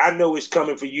I said, I know it's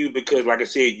coming for you because, like I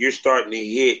said, you're starting to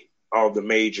hit all the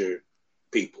major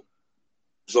people,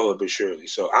 slowly but surely.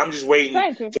 So I'm just waiting.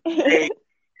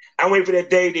 I'm waiting for that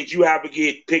day that you either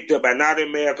get picked up by Not in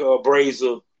America or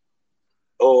Brazzers,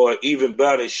 or even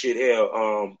better, shit,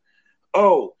 hell.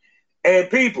 And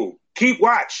people, keep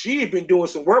watch. She had been doing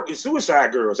some work with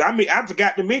Suicide Girls. I mean, I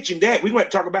forgot to mention that. We want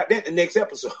to talk about that in the next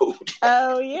episode.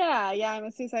 Oh, yeah. I'm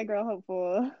a Suicide Girl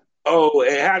hopeful. Oh,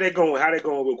 and how they going?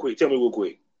 Real quick? Tell me real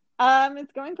quick.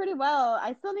 It's going pretty well.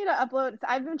 I still need to upload.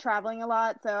 I've been traveling a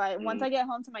lot, so once I get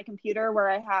home to my computer where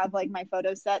I have like my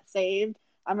photo set saved,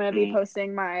 I'm gonna be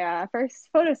posting my first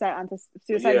photo set onto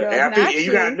Suicide Girls. And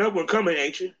you got another one coming,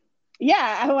 ain't you?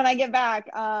 Yeah, when I get back,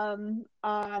 on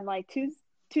like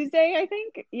Tuesday, I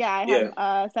think. Yeah, I have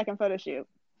a second photo shoot.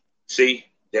 See,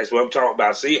 that's what I'm talking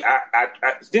about. See, I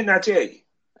didn't I tell you?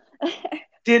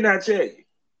 Didn't I tell you?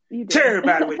 You did. Tell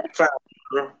everybody where you can find you,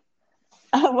 girl.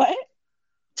 What?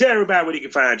 Tell everybody where you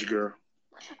can find you, girl.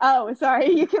 Oh,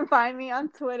 sorry. You can find me on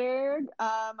Twitter.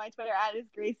 My Twitter ad is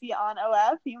Gracie on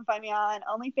OF. You can find me on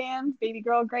OnlyFans, Baby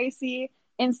Girl Gracie,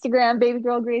 Instagram, Baby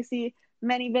Girl Gracie.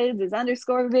 Many vids is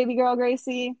 _ Baby Girl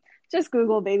Gracie. Just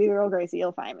Google Baby Girl Gracie.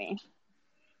 You'll find me.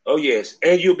 Oh, yes.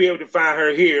 And you'll be able to find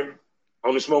her here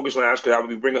on the Smokers Lounge because I will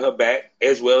be bringing her back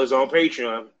as well as on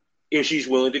Patreon if she's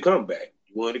willing to come back.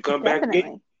 You willing to come back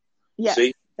again? Yes,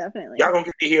 see? Definitely. Y'all going to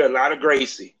get to hear a lot of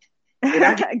Gracie. And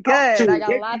I got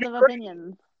lots of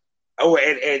opinions. Oh,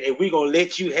 and we're going to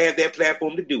let you have that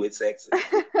platform to do it, sexy.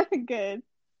 Good.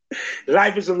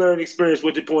 Life is a learning experience.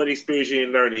 With the point of experience, you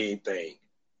didn't learn anything.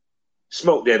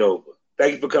 Smoke that over.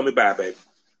 Thank you for coming by, baby.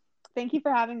 Thank you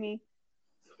for having me.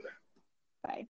 Bye.